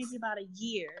 I said, maybe about a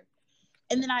year.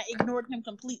 And then I ignored him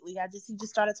completely. He just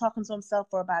started talking to himself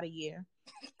for about a year.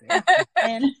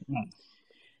 And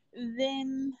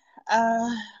then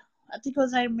I think it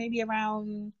was like maybe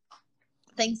around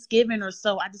Thanksgiving or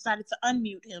so, I decided to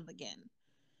unmute him again.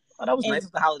 Oh, that was nice.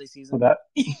 It's the holiday season. That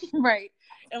Right.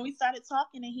 And we started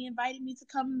talking, and he invited me to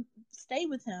come stay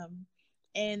with him.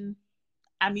 And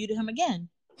I muted him again.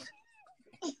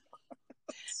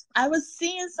 I was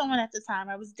seeing someone at the time.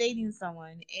 I was dating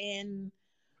someone, and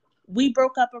we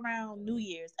broke up around New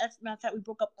Year's. As a matter of fact, we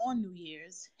broke up on New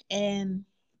Year's and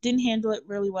didn't handle it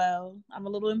really well. I'm a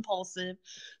little impulsive.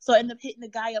 So I ended up hitting the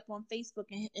guy up on Facebook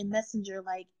and Messenger,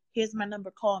 like, here's my number,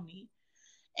 call me.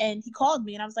 And he called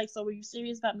me, and I was like, so were you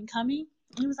serious about me coming?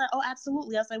 And he was like, oh,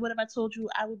 absolutely. I was like, what if I told you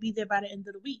I would be there by the end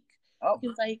of the week? Oh. He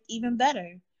was like, even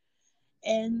better.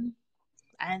 And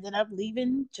I ended up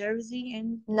leaving Jersey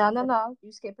and... No.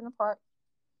 You skipping the part.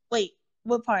 Wait,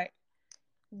 what part?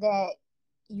 That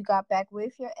you got back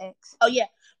with your ex. Oh, yeah.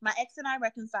 My ex and I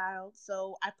reconciled,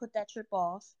 so I put that trip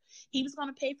off. He was going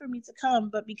to pay for me to come,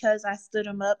 but because I stood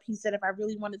him up, he said if I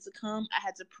really wanted to come, I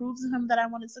had to prove to him that I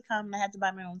wanted to come, and I had to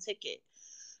buy my own ticket.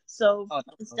 So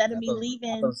instead of me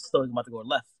leaving... I thought the story was about to go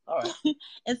left. All right.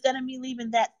 Instead of me leaving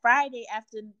that Friday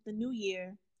after the New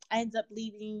Year, I ended up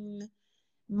leaving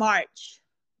March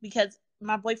because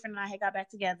my boyfriend and I had got back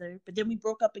together, but then we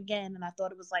broke up again, and I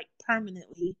thought it was like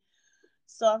permanently.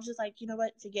 So I was just like, you know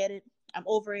what? Forget it. I'm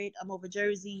over it. I'm over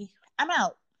Jersey. I'm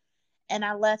out. And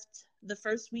I left the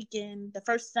first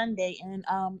Sunday in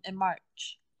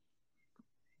March.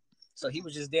 So he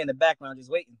was just there in the background, just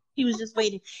waiting. He was just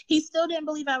waiting. He still didn't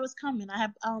believe I was coming. I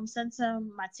have sent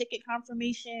him my ticket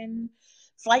confirmation,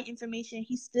 flight information.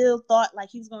 He still thought like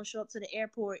he was going to show up to the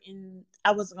airport and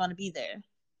I wasn't going to be there.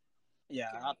 Yeah,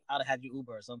 I'd have had you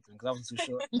Uber or something because I wasn't too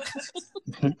sure.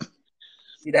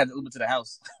 He'd have the Uber to the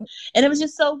house. And it was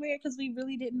just so weird because we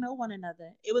really didn't know one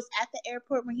another. It was at the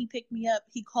airport when he picked me up.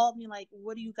 He called me like,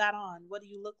 what do you got on? What do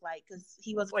you look like? Because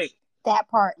he was... Wait. That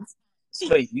part.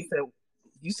 Wait, he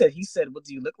said, what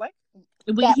do you look like?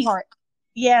 That part.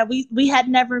 Yeah, we had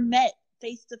never met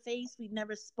face to face. We'd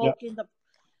never spoken.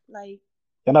 Yep.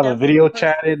 You're not a video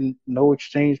chatted, no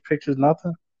exchange pictures,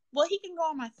 nothing? Well, he can go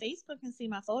on my Facebook and see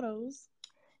my photos.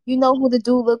 You know who the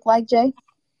dude looked like, Jay?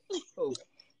 Who?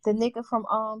 The nigga from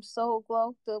Soul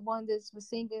Glow, the one that was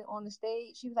singing on the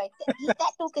stage. She was like,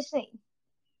 that dude can sing.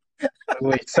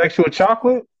 Wait, Sexual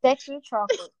Chocolate? Sexual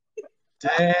Chocolate.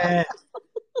 Damn.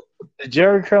 The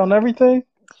Jerry curl and everything?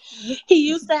 He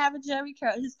used to have a Jerry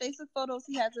curl. His Facebook photos,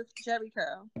 he has a Jerry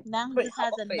curl. Now he just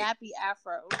has a nappy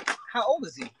afro. How old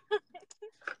is he?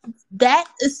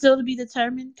 That is still to be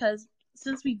determined because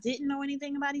since we didn't know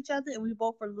anything about each other and we were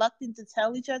both reluctant to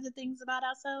tell each other things about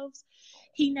ourselves,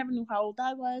 he never knew how old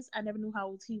I was. I never knew how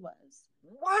old he was.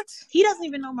 What? He doesn't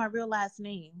even know my real last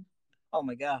name. Oh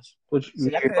my gosh. You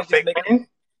gave him a fake name?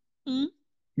 You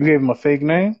gave him a fake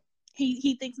name?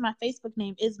 He thinks my Facebook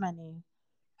name is my name.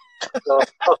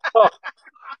 That's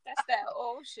that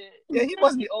old shit. Yeah, he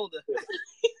must be older.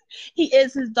 He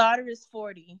is. His daughter is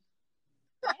 40.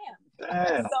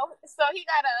 Damn. So he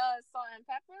got a salt and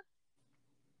pepper?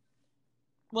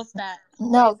 What's that?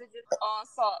 No. Or is it just all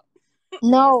salt?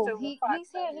 No,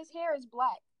 his hair is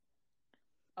black.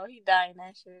 Oh, he dying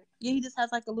that shit. Yeah, he just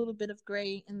has like a little bit of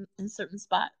gray in certain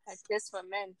spots. That's just for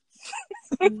men.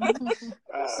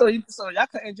 So y'all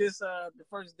couldn't just the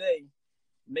first day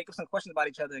make up some questions about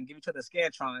each other and give each other a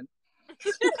Scantron and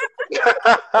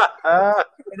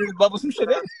just bubble some shit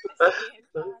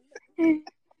in.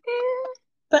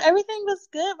 But everything was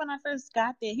good when I first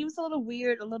got there. He was a little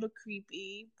weird, a little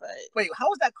creepy, but Wait, how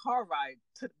was that car ride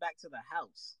back to the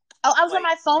house? oh, I was on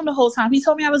my phone the whole time. He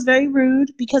told me I was very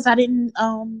rude because I didn't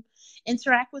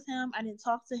interact with him. I didn't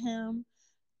talk to him.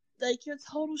 Like, you're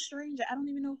a total stranger. I don't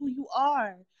even know who you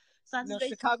are. So I just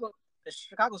Chicago's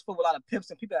full of a lot of pimps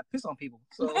and people that piss on people.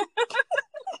 So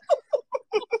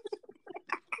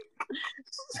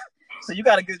so you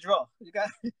got a good draw.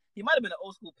 He might have been an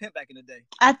old school pimp back in the day.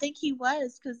 I think he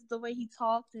was, because the way he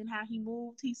talked and how he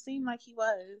moved, he seemed like he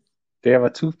was. They have a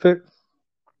toothpick?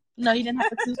 No, he didn't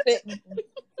have a toothpick.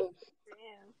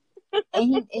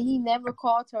 And he never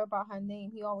called her about her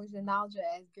name. He always acknowledged her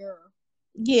as girl.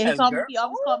 Yeah, he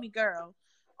always called me girl.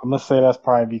 I'm gonna say that's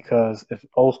probably because if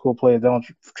old school players don't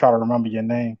try to remember your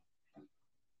name.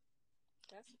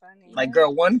 That's funny. Like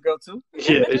girl 1, girl 2?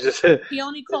 Yeah, it's just He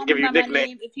only called me by my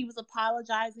name if he was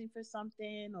apologizing for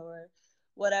something or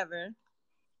whatever.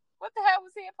 What the hell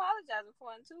was he apologizing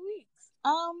for in 2 weeks?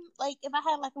 Like if I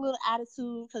had like a little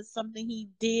attitude because something he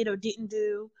did or didn't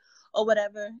do or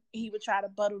whatever, he would try to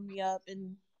butter me up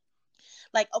and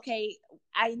like, okay,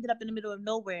 I ended up in the middle of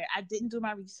nowhere. I didn't do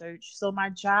my research, so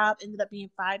my job ended up being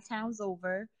 5 towns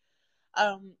over.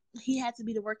 He had to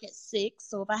be to work at 6,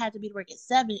 so if I had to be to work at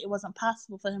 7, it wasn't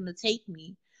possible for him to take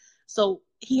me. So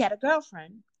he had a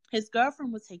girlfriend. His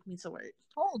girlfriend would take me to work.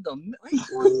 Hold on.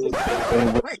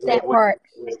 That part.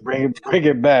 Bring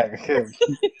it back.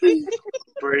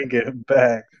 Bring it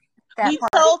back. He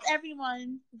told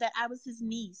everyone that I was his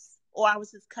niece or I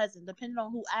was his cousin. Depending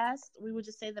on who asked, we would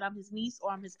just say that I'm his niece or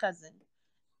I'm his cousin.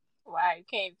 Wow, you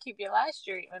can't keep your life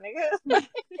straight, my nigga.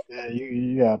 Yeah,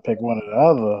 you gotta pick one or the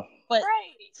other. But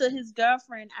to his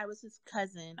girlfriend, I was his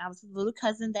cousin. I was his little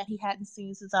cousin that he hadn't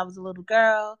seen since I was a little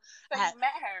girl. So you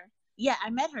met her? Yeah, I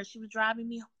met her. She was driving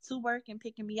me to work and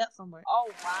picking me up from work. Oh,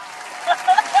 wow.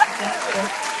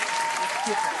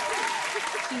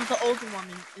 She was an older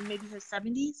woman in maybe her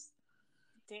 70s.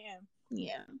 Damn.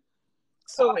 Yeah.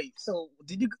 So wait,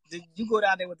 did you go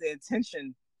down there with the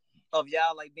intention of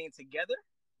y'all like being together?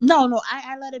 No,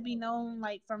 I let it be known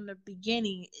like from the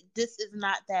beginning. This is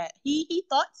not that. He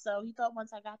thought so. He thought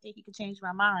once I got there he could change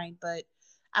my mind, but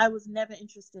I was never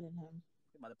interested in him.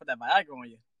 You about to put that Viagra on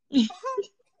you.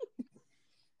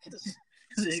 That's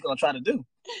what he's gonna try to do.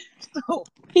 So,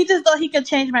 he just thought he could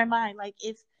change my mind. Like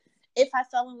if I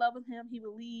fell in love with him, he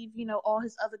would leave, all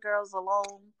his other girls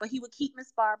alone. But he would keep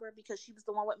Miss Barbara because she was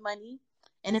the one with money.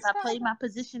 And if I played my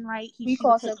position right, she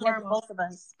would take care of both of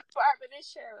us. Barbara and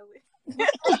Shirley.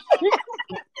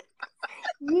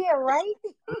 Yeah, right?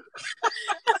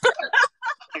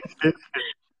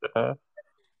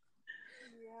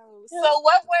 So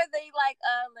what were they like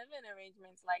living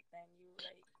arrangements like then?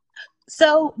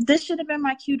 So this should have been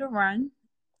my cue to run.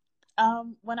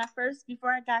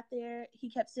 Before I got there, he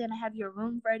kept saying, I have your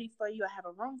room ready for you. I have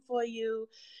a room for you.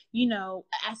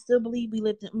 I still believe we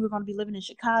were going to be living in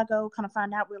Chicago. Kind of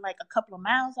find out we're like a couple of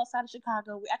miles outside of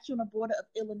Chicago. We're actually on the border of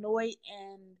Illinois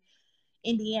and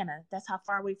Indiana. That's how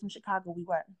far away from Chicago we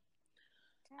were.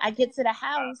 I get to the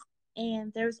house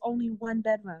and there's only one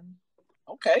bedroom.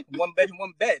 Okay, one bedroom,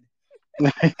 one bed.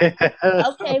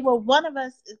 Okay, well, one of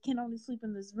us can only sleep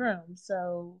in this room,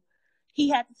 so he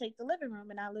had to take the living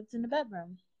room, and I lived in the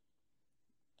bedroom.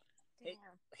 He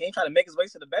ain't trying to make his way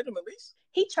to the bedroom at least?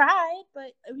 He tried,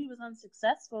 but he was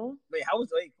unsuccessful. Come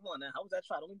on now. How was that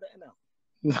try? Don't leave that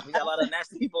out. We got a lot of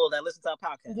nasty people that listen to our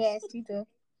podcast. Yes, we do.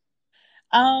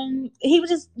 He would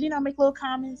just, make little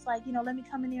comments like, let me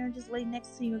come in here and just lay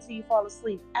next to you until you fall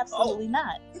asleep. Absolutely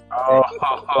not.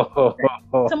 Oh.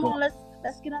 Come on,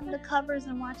 let's get under the covers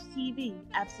and watch TV.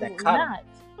 Absolutely not.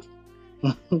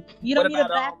 You don't need a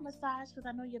back massage because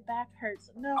I know your back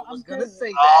hurts. No, I was gonna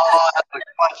say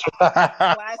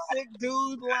that. Classic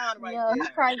dude line right there.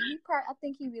 I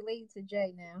think he related to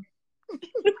Jay now.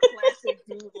 Classic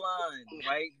dude line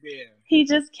right there. He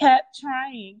just kept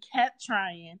trying.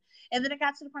 And then it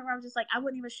got to the point where I was just like, I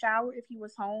wouldn't even shower if he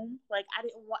was home. Like I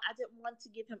didn't want to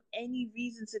give him any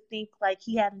reason to think like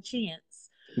he had a chance.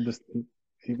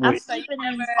 I'm sleeping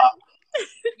in.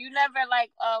 You never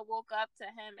like woke up to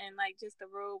him in like just a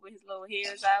robe with his little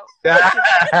hairs out.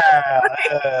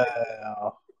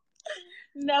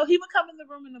 No, he would come in the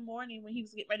room in the morning when he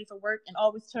was getting ready for work and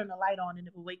always turn the light on and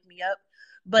it would wake me up.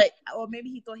 Or maybe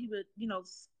he thought he would,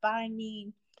 spy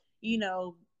me,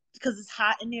 because it's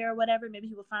hot in there or whatever. Maybe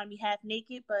he would find me half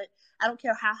naked, but I don't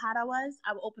care how hot I was.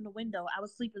 I would open the window. I would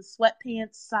sleep in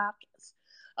sweatpants, socks,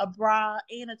 a bra,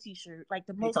 and a t-shirt. Like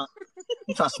the most.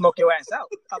 You trying to smoke your ass out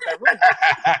that room?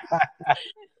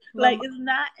 Like it's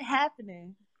not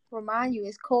happening. Remind you,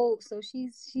 it's cold, so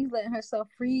she's letting herself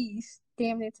freeze,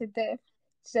 damn near to death,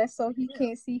 just so he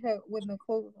can't see her with no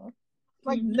clothes on.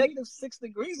 Like -6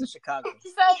 degrees in Chicago. So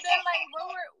then, like,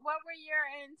 what were your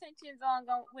intentions on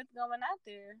going out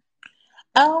there?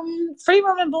 Free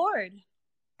room and board.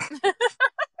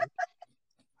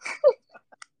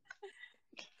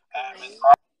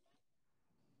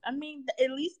 I mean,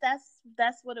 at least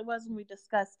that's what it was when we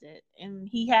discussed it, and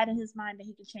he had in his mind that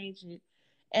he could change it,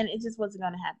 and it just wasn't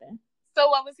going to happen. So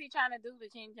what was he trying to do to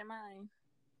change your mind?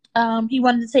 He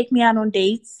wanted to take me out on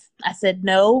dates. I said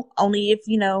no, only if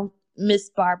Miss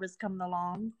Barbara's coming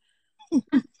along.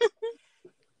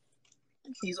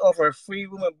 He's offering free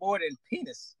room and board and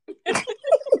penis.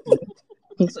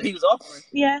 So he was offering.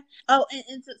 Yeah. Oh,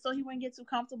 and so he wouldn't get too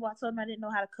comfortable. I told him I didn't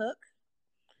know how to cook.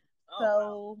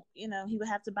 So, he would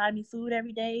have to buy me food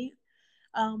every day.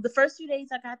 The first few days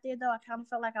I got there, though, I kind of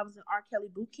felt like I was in R. Kelly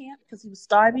boot camp because he was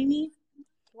starving me.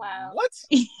 Wow. What?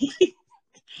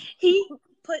 He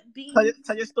put beans.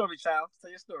 Tell your story, child. Tell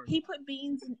your story. He put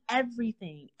beans in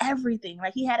everything. Everything.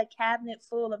 Like, he had a cabinet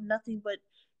full of nothing but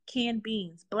canned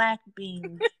beans, black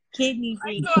beans, kidney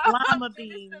beans, llama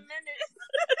beans.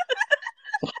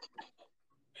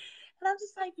 And I'm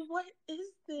just like, what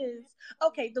is this?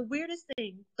 Okay, the weirdest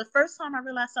thing, the first time I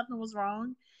realized something was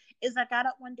wrong is I got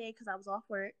up one day because I was off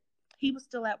work. He was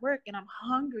still at work and I'm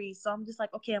hungry. So I'm just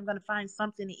like, okay, I'm going to find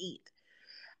something to eat.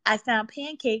 I found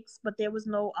pancakes, but there was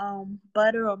no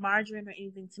butter or margarine or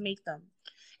anything to make them.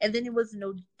 And then there was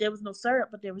no syrup,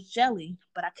 but there was jelly.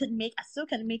 But I still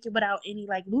couldn't make it without any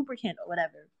like lubricant or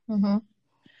whatever. Mm-hmm.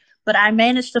 But I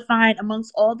managed to find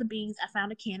amongst all the beans, I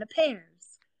found a can of pears.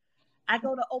 I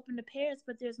go to open the pears,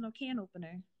 but there's no can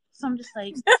opener. So I'm just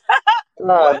like,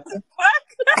 what the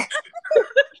fuck?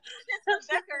 It's a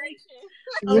decoration.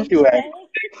 Where you at?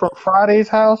 From Friday's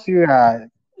house? You at?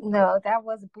 No, that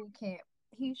was boot camp.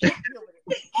 He should be over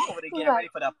there. Over there getting ready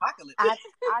for the apocalypse. I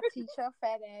teach her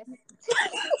fat ass.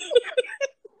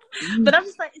 But I'm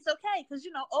just like, it's okay, because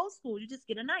old school, you just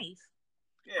get a knife.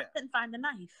 Yeah. I couldn't find a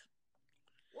knife.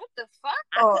 What the fuck?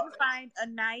 I couldn't find a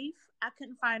knife. I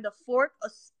couldn't find a fork, a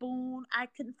spoon. I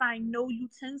couldn't find no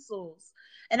utensils.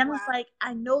 And I'm just like,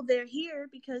 I know they're here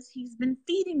because he's been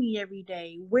feeding me every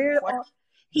day.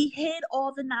 He hid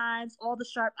all the knives, all the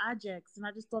sharp objects, and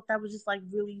I just thought that was just like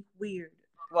really weird.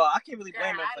 Well, I can't really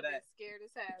blame him for that. Scared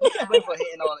as hell. You can't blame him for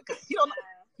hitting all that because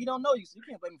he don't know you, so you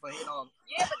can't blame him for hitting all.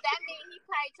 Yeah, but that means he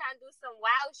probably trying to do some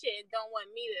wild shit and don't want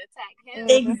me to attack him.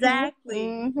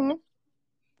 Exactly. Mm-hmm.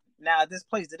 Now, this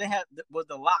place, was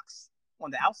the locks on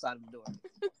the outside of the door?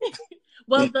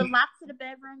 Well, the lock to the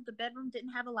bedroom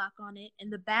didn't have a lock on it,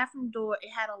 and the bathroom door, it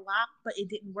had a lock, but it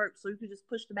didn't work, so you could just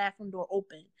push the bathroom door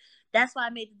open. That's why I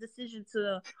made the decision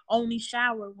to only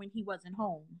shower when he wasn't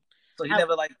home. So he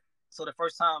never so the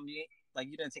first time you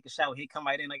didn't take a shower, he'd come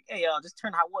right in like, hey, just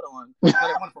turn hot water on. Let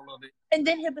it run for a little bit. And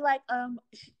then he'll be like,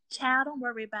 child, don't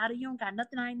worry about it. You don't got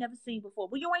nothing I ain't never seen before.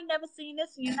 Well, you ain't never seen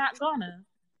this, and you're not gonna.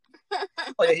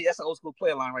 Oh yeah, that's an old school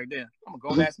player line right there. I'm a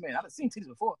grown ass man. I've seen titties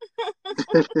before.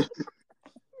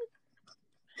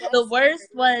 The worst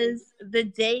was the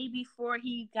day before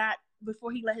he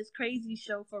let his crazy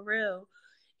show for real.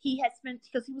 He had spent,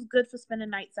 because he was good for spending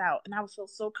nights out, and I was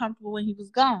so comfortable when he was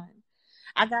gone.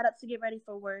 I got up to get ready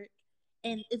for work,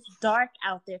 and it's dark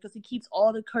out there because he keeps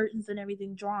all the curtains and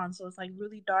everything drawn, so it's like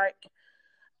really dark.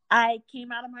 I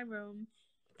came out of my room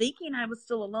thinking I was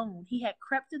still alone. He had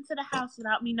crept into the house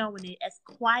without me knowing it, as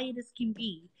quiet as can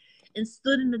be, and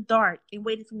stood in the dark and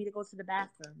waited for me to go to the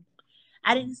bathroom.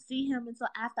 I didn't see him until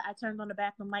after I turned on the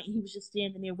bathroom light, and he was just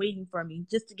standing there waiting for me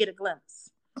just to get a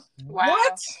glimpse. Wow.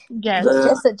 What? Yes.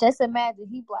 Just imagine,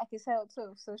 he black as hell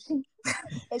too. So if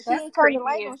she ain't turned the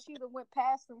light on, she'd have went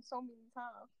past him so many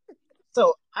times.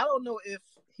 So I don't know if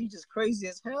he just crazy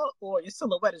as hell or your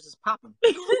silhouette is just popping.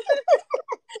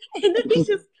 And then he's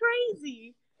just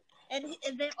crazy. And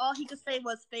then all he could say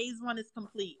was, phase 1 is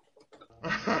complete.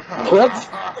 What?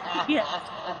 Yeah.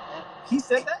 He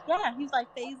said that? Yeah, he's like,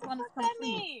 phase 1 is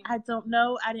complete. I don't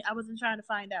know. I wasn't trying to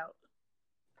find out.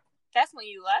 That's when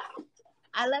you left?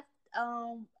 I left,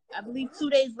 I believe 2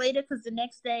 days later, because the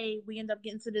next day we ended up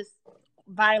getting to this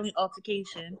violent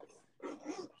altercation.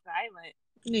 Violent?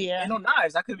 Yeah. Ain't no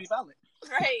knives. That could be violent.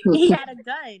 Right. He had a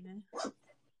gun.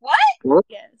 What?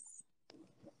 Yes.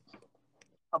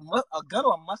 A gun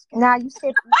or a musket? Now you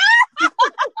said.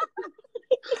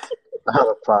 I have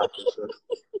a pocket.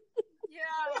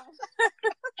 Yeah.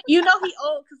 You know he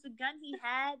old because the gun he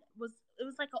had was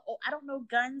like I don't know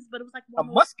guns, but it was like A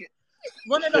musket.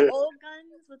 one of the old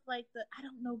guns with like the I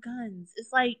don't know guns.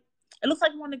 It's like it looks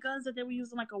like one of the guns that they were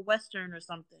using like a Western or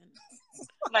something.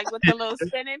 Like with the little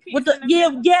spinning piece. With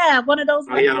the one of those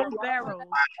barrels.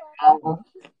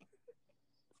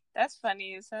 That's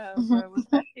funny as hell. Bro. Was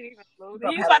that shit even loaded?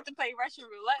 He was about to play Russian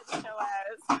roulette with your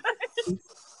ass.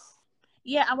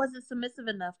 Yeah, I wasn't submissive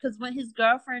enough because when his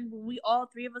girlfriend, when we all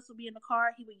three of us would be in the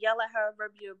car, he would yell at her,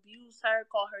 verbally abuse her,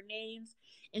 call her names,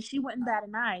 and she wouldn't bat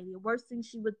an eye. The worst thing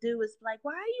she would do is like,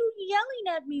 "Why are you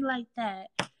yelling at me like that?"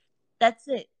 That's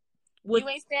it. You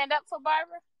ain't stand up for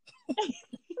Barbara?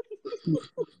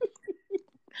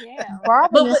 Yeah,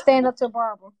 Barbara didn't stand up to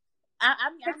Barbara.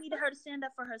 I needed her to stand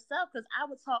up for herself because I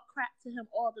would talk crap to him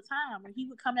all the time. When he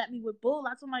would come at me with bull,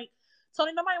 I was like,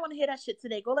 Tony, nobody want to hear that shit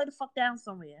today. Go lay the fuck down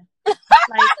somewhere.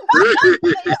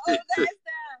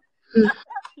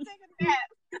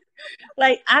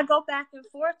 Like I go back and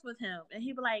forth with him, and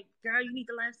he'd be like, "Girl, you need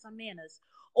to learn some manners."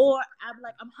 Or I'd be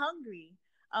like, "I'm hungry.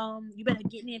 You better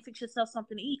get in there and fix yourself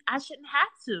something to eat." I shouldn't have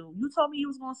to. You told me you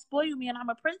was gonna spoil me, and I'm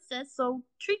a princess, so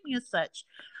treat me as such.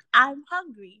 I'm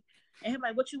hungry, and he'd be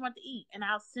like, "What you want to eat?" And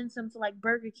I'll send him to like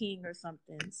Burger King or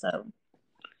something. So,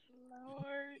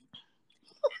 Lord.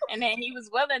 And then he was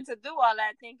willing to do all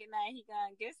that, thinking that he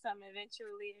gonna get some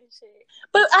eventually and shit.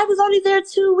 But I was only there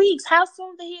 2 weeks. How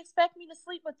soon did he expect me to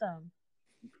sleep with them?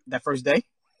 That first day?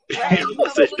 Right. You know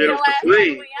what your ass all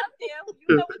the way out there.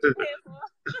 You know what you're here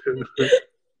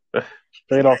for.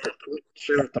 Straight off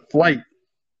the flight. As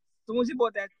soon as he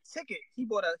bought that ticket, he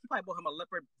probably bought him a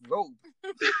leopard robe.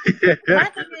 My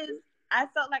thing is, I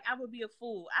felt like I would be a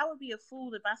fool. I would be a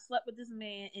fool if I slept with this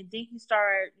man and then he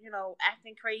started,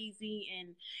 acting crazy.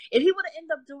 And if he would have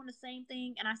ended up doing the same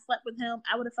thing and I slept with him,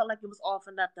 I would have felt like it was all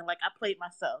for nothing. Like I played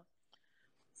myself.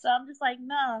 So I'm just like,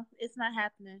 no, it's not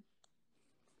happening.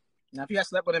 Now, if you had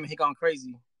slept with him and he gone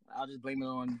crazy, I'll just blame it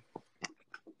on.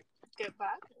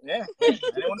 Goodbye. Yeah, I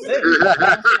didn't want to say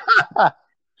it.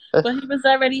 But he was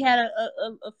already had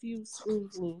a few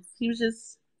screws loose. He was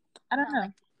just, I don't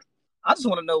know. I just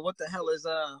want to know what the hell is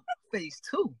phase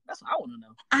 2. That's what I want to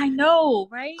know. I know,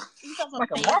 right? He's talking like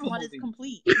about a phase Marvel 1 movie. is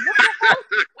complete.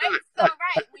 Wait, so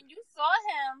right, when you saw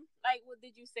him, like,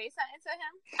 did you say something to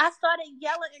him? I started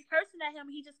yelling and cursing at him.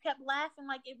 He just kept laughing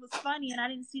like it was funny, and I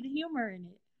didn't see the humor in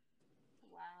it.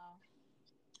 Wow.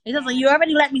 He was like, "You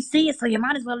already let me see it, so you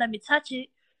might as well let me touch it."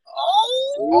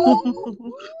 Oh!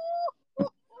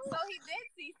 So he did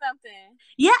see something.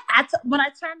 Yeah, when I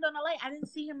turned on the light, I didn't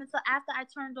see him until after I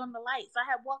turned on the light. So I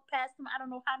had walked past him I don't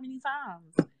know how many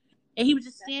times. And he was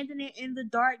just standing there in the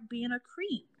dark being a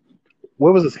creep.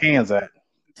 Where was his hands at?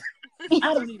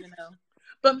 I don't even know.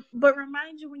 But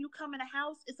remind you, when you come in a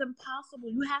house, it's impossible.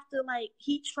 You have to,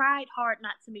 he tried hard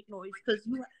not to make noise because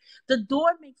the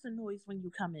door makes a noise when you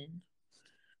come in.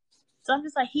 So I'm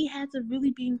just like, he had to really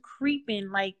be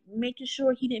creeping, making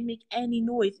sure he didn't make any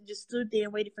noise. He just stood there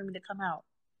and waited for me to come out.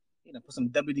 You know, put some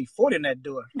WD-40 in that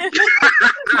door. That's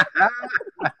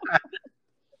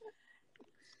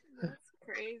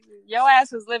crazy. Your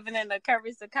ass was living in the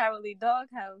Courage the Cowardly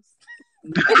doghouse.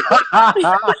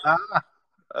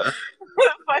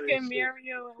 Fucking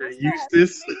Muriel.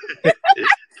 Eustace.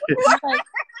 Like,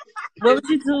 what would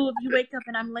you do if you wake up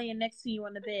and I'm laying next to you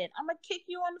on the bed? I'm going to kick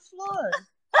you on the floor.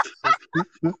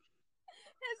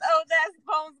 His old ass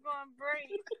bones gonna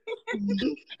break.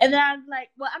 And then I'm like,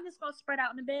 well, I'm just gonna spread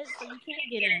out in the bed so you can't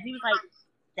get in. He was like,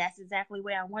 that's exactly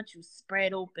where I want you,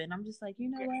 spread open. I'm just like, you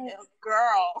know what,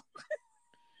 girl.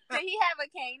 Did he have a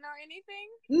cane or anything?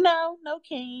 No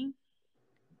cane.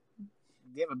 Do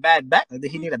you have a bad back? Or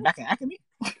did he need a back in acme?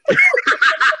 I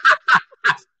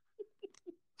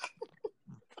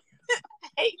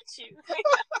hate you.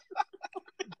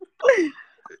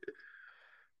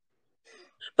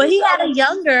 But he had a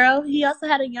young girl. He also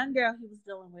had a young girl he was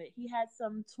dealing with. He had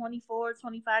some 24,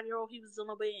 25-year-old he was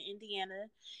dealing with in Indiana.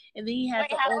 And then he had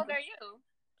how old are you?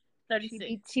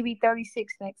 36. She be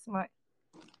 36 next month.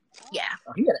 Yeah.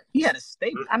 Oh, he had a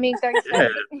statement. I mean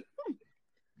 37.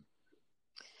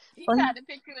 He tried to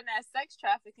pick you in that sex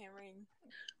trafficking ring.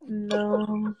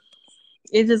 No.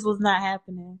 It just was not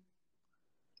happening.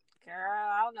 Girl,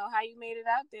 I don't know how you made it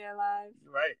out there alive.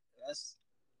 Right.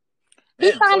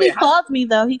 He finally called me,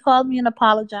 though. He called me and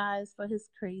apologized for his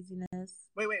craziness.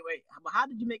 Wait. But how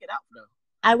did you make it out, though?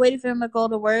 I waited for him to go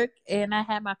to work, and I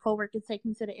had my coworker take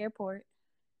me to the airport.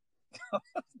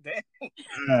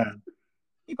 Damn.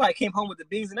 He probably came home with the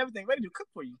beans and everything ready to cook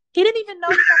for you. He didn't even know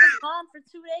I was gone for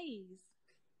 2 days.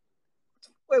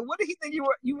 Wait, what did he think you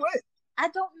went? I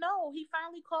don't know. He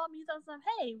finally called me. He was like,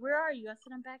 "Hey, where are you?" I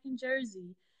said, "I'm back in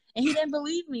Jersey." And he didn't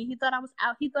believe me. He thought I was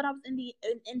out. He thought I was in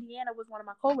Indiana with one of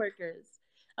my coworkers.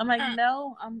 I'm like,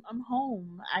 no, I'm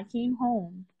home. I came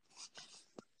home.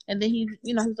 And then he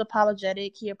was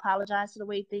apologetic. He apologized for the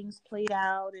way things played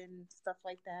out and stuff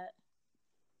like that.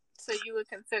 So you would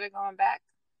consider going back?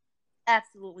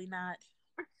 Absolutely not.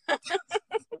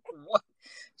 What?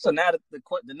 So now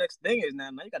the next thing is now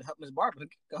you gotta help Miss Barbara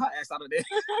get her ass out of there.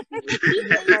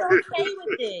 He's okay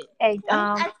with it. Hey,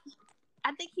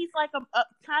 I think he's like a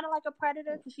kind of like a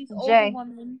predator because she's an older Jay.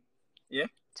 woman. Yeah.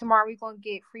 Tomorrow we're gonna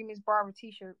get Free Miss Barbara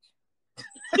t-shirts.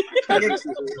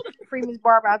 Free Miss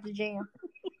Barbara out the jam.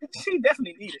 She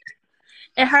definitely need it.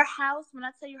 And her house, when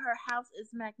I tell you, her house is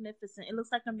magnificent. It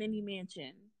looks like a mini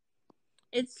mansion.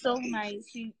 It's so nice.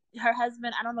 Her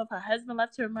husband, I don't know if her husband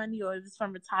left her money or if it's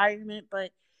from retirement,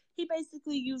 but he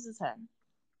basically uses her.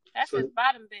 That's his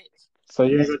bottom bitch. So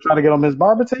you ain't gonna try to get on Miss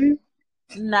Barber team?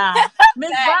 Nah.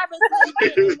 Miss Barbara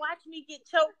said and watched me get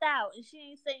choked out, and she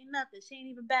ain't saying nothing. She ain't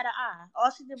even bat an eye.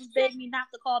 All she did was beg me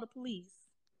not to call the police.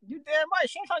 You damn right.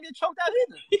 She ain't trying to get choked out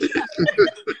either.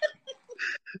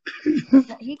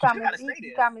 He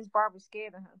got Miss Barbara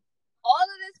scared of him. All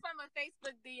of this from a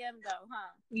Facebook DM though,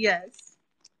 huh? Yes.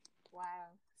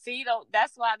 Wow. See,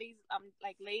 that's why these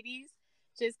like ladies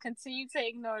just continue to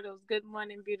ignore those good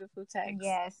morning beautiful texts.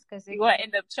 Yes, because you gonna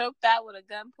end up choked out with a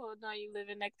gun pulled on you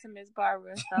living next to Miss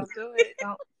Barbara. Don't do it.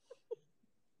 Don't.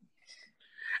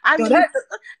 I mean,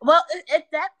 well, if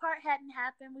that part hadn't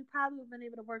happened, we probably would have been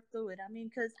able to work through it. I mean,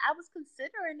 because I was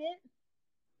considering it.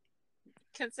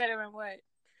 Considering what?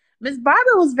 Miss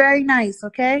Barbara was very nice,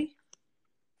 okay?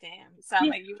 Damn, it sounds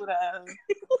like you would have.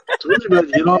 Told you better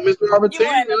get on Miss Barber You team.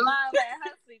 were in the line letting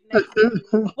her sleep next to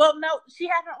you. Well, no, she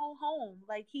had her own home.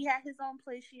 Like, he had his own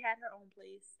place. She had her own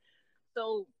place.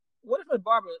 So, what if Miss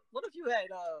Barbara? What if you had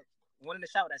one in the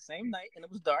shower that same night and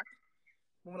it was dark?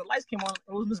 When the lights came on,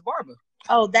 it was Miss Barbara.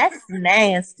 Oh, that's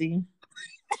nasty.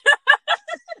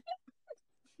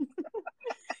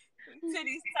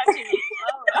 Titties touching the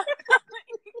floor.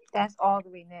 That's all the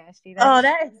way nasty.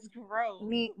 That is gross.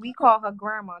 We call her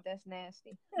grandma. That's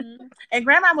nasty. Mm-hmm. And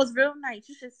grandma was real nice.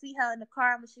 You should see her in the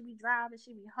car when she be driving.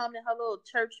 She be humming her little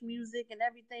church music and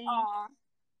everything. Aw.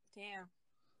 Damn.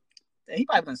 He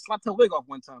probably done slapped her wig off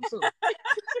one time too.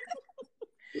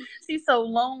 She's so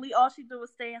lonely. All she do is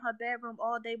stay in her bedroom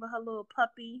all day with her little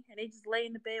puppy, and they just lay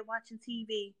in the bed watching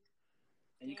TV.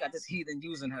 And you got this heathen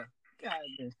using her. God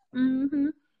damn. Mm-hmm.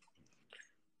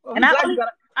 Well, And I kind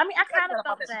of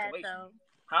felt bad though.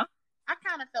 Huh? I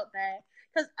kind of felt bad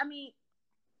because I mean,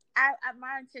 I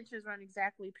my intentions weren't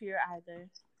exactly pure either.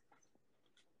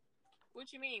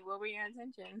 What you mean? What were your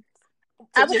intentions?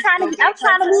 I was trying to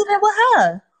move in with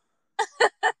her.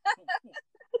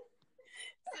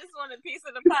 Just want a piece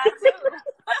of the pie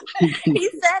too. He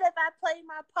said if I play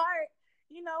my part,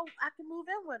 I can move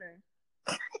in with her.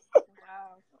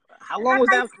 Wow. How long was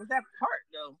that part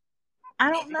though?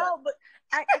 I don't know, but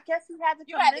I guess he had to.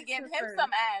 You had to give him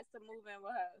some ass to move in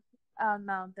with her. Oh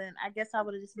no, then I guess I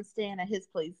would have just been staying at his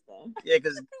place then. Yeah,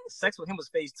 because sex with him was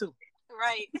phase 2.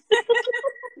 Right.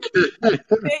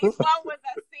 Phase 1 was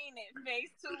I seen it. Phase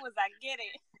 2 was I get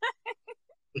it.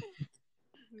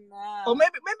 No. Oh,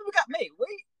 maybe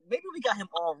we got him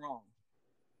all wrong.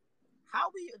 How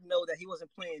we know that he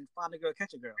wasn't playing Find a Girl,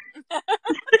 Catch a Girl?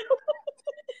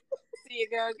 See a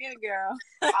girl, get a girl.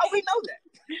 How we know that?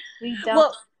 We don't.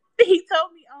 Well, he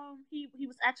told me he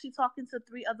was actually talking to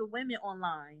 3 other women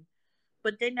online,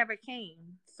 but they never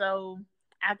came. So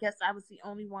I guess I was the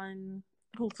only one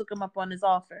who took him up on his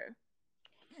offer.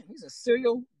 Man, he's a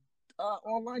serial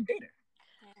online dater.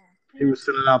 He was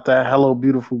sending out that "Hello,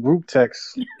 beautiful" group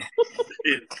text.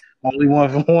 only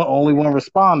one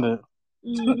responded.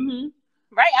 Mm-hmm.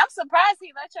 Right, I'm surprised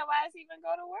he let your ass even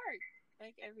go to work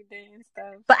like every day and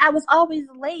stuff. But I was always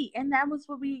late, and that was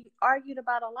what we argued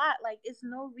about a lot. Like, it's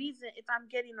no reason if I'm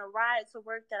getting a ride to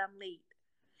work that I'm late.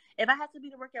 If I have to be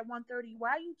to work at 1:30, why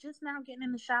are you just now getting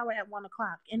in the shower at 1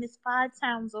 o'clock? And it's 5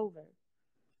 towns over.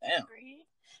 Damn.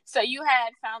 So you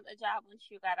had found a job once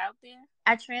you got out there?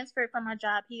 I transferred from my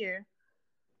job here.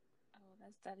 Oh,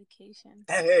 that's dedication.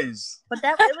 That is. But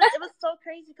it was so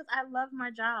crazy because I love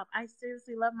my job. I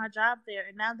seriously love my job there.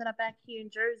 And now that I'm back here in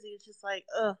Jersey, it's just like,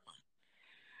 ugh.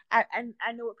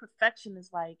 I know what perfection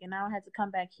is like, and now I had to come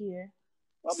back here.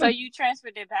 So you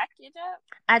transferred it back, your job?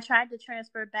 I tried to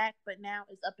transfer back, but now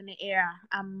it's up in the air.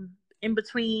 I'm in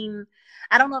between.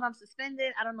 I don't know if I'm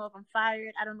suspended. I don't know if I'm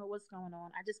fired. I don't know what's going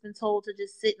on. I just been told to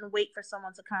just sit and wait for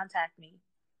someone to contact me.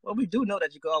 Well, we do know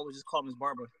that you can always just call Miss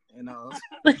Barbara. And one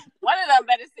of them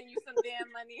better send you some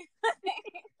damn money.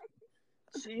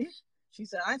 She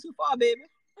said, I ain't too far, baby.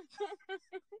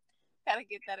 Gotta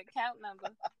get that account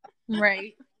number.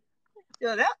 Right.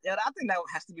 I think that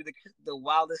has to be the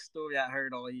wildest story I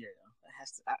heard all year. It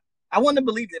has to. I wouldn't have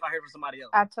believed it if I heard from somebody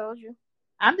else. I told you.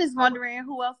 I'm just wondering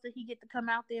who else did he get to come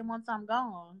out there once I'm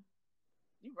gone?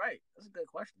 You're right. That's a good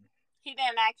question. He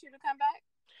didn't ask you to come back?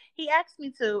 He asked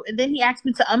me to, and then he asked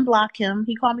me to unblock him.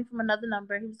 He called me from another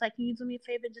number. He was like, "Can you do me a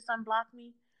favor, just unblock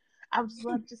me? I would just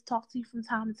love to just talk to you from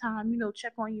time to time,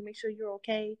 check on you, make sure you're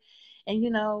okay.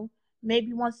 And,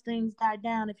 maybe once things die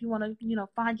down, if you want to,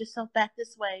 find yourself back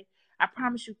this way, I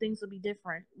promise you things will be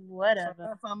different."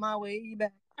 Whatever. I found my way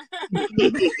back. No,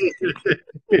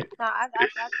 I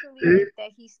truly think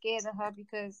that he's scared of her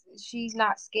because she's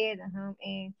not scared of him,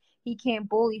 and he can't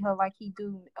bully her like he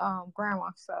do grandma.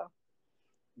 So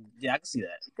yeah, I can see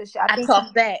that. Cause I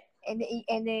caught that. And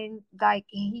then like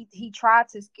he tried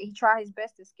his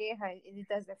best to scare her, and it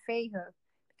doesn't fade her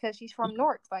because she's from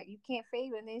Newark. Like you can't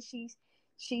fade her, and then she's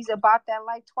about that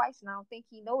life twice, and I don't think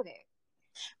he know that.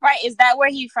 Right? Is that where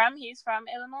he's from? He's from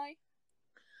Illinois.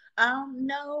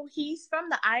 No, he's from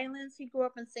the islands. He grew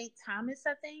up in St. Thomas,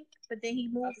 I think, but then he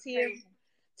moved here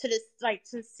to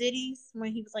the cities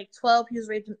when he was like 12. He was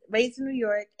raised in New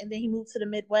York, and then he moved to the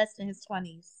Midwest in his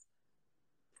 20s.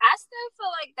 I still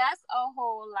feel like that's a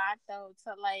whole lot though,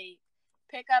 to like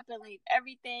pick up and leave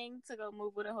everything to go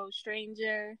move with a whole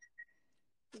stranger,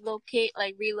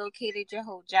 relocated your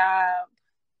whole job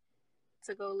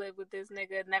to go live with this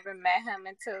nigga, never met him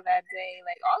until that day.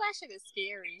 Like, all that shit is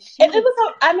scary. And it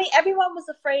was, everyone was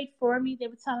afraid for me. They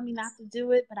were telling me not to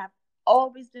do it, but I've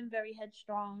always been very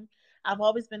headstrong. I've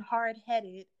always been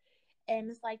hard-headed.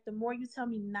 And it's like, the more you tell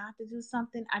me not to do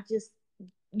something, I just,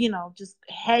 just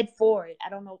head for it. I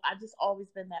don't know. I've just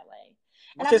always been that way.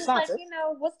 And I'm just like,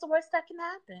 what's the worst that can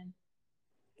happen?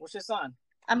 What's your sign?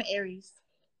 I'm an Aries.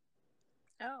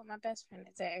 Oh, my best friend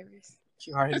is an Aries.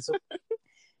 She hard-headed too?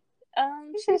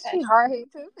 She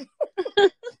hard-headed too.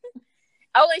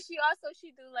 Oh, and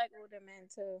she do like older men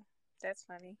too. That's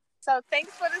funny. So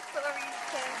thanks for the stories,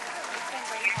 Kim.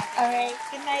 All right.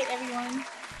 Good night, everyone.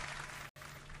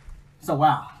 So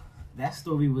wow, that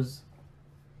story was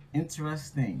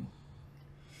interesting.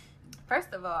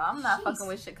 First of all, I'm not fucking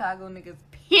with Chicago niggas.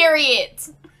 Period.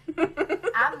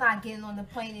 I'm not getting on the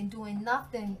plane and doing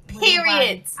nothing.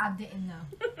 Period. I didn't know.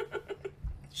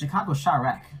 Chicago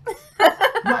Chirac.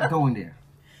 I'm not going there.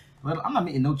 Well, I'm not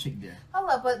meeting no chick there. Hold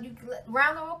up, but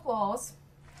round of applause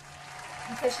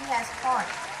because she has heart.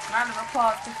 Round of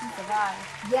applause because she survived.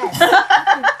 Yes.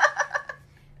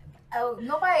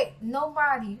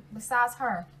 Nobody besides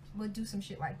her would do some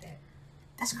shit like that.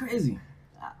 That's crazy.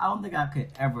 I don't think I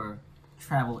could ever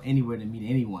travel anywhere to meet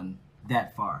anyone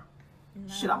that far. No.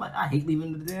 Shit, I hate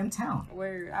leaving the damn town.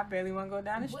 Where I barely want to go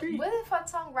down the street. What if her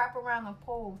tongue wrap around a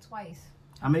pole twice?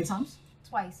 How many times?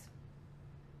 Twice.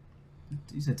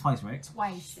 You said twice, right?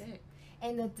 Twice. Shit.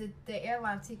 And the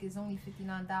airline ticket is only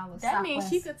 $59. That Southwest. means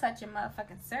she could touch your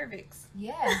motherfucking cervix.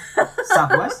 Yeah.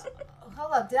 Southwest?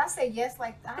 Hold up. Did I say yes?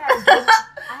 Like I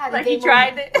had a like you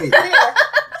tried it? Wait,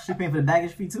 she paying for the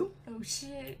baggage fee too? Oh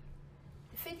shit.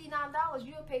 $59.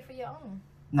 You'll pay for your own.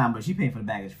 Nah, but she paying for the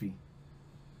baggage fee.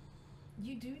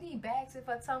 You do need bags if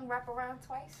her tongue wrap around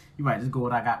twice? You're right. Just go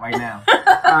what I got right now.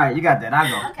 All right, you got that. I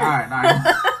go. Okay. All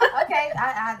right. Okay,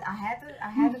 I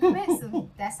had to convince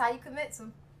them. That's how you convince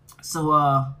them. So,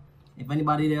 if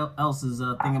anybody else is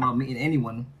thinking about meeting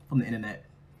anyone from the internet,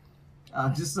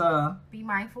 just be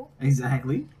mindful.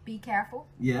 Exactly. Be careful.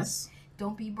 Yes.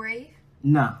 Don't be brave.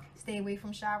 No. Stay away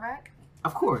from Chirac.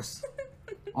 Of course.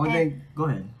 Only thing. Go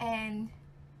ahead. And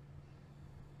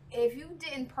if you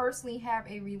didn't personally have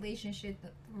a relationship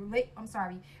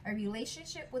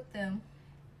with them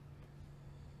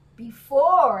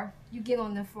before you get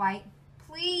on the flight,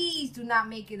 please do not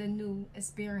make it a new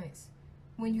experience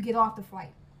when you get off the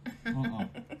flight.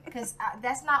 Because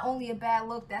that's not only a bad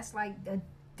look, that's like a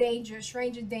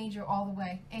stranger danger all the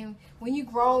way. And when you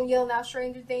grown yelling out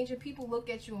stranger danger, people look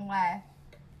at you and laugh.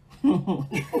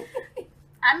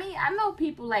 I mean, I know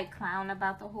people like clown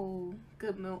about the whole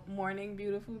good morning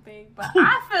beautiful thing, but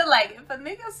I feel like if a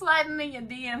nigga sliding in your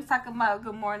DMs talking about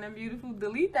good morning beautiful,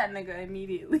 delete that nigga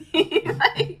immediately.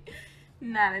 Like,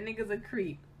 nah, that nigga's a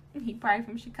creep. He probably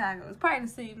from Chicago. It's probably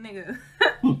the same nigga,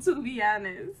 to be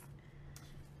honest.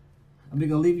 I'm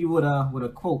gonna leave you with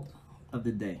a quote of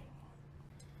the day.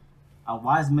 A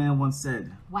wise man once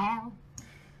said, "Wow,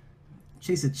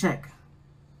 chase a check,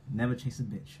 never chase a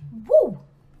bitch." Woo!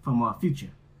 From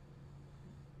Future.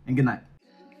 And good night.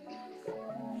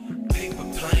 Paper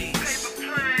planes,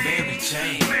 Mary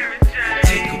Jane,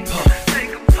 take a puff.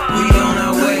 We on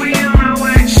our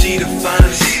way. She the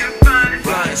finest,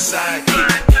 flying sidekick.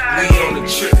 We on the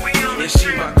trip, and she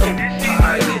my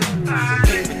co-pilot.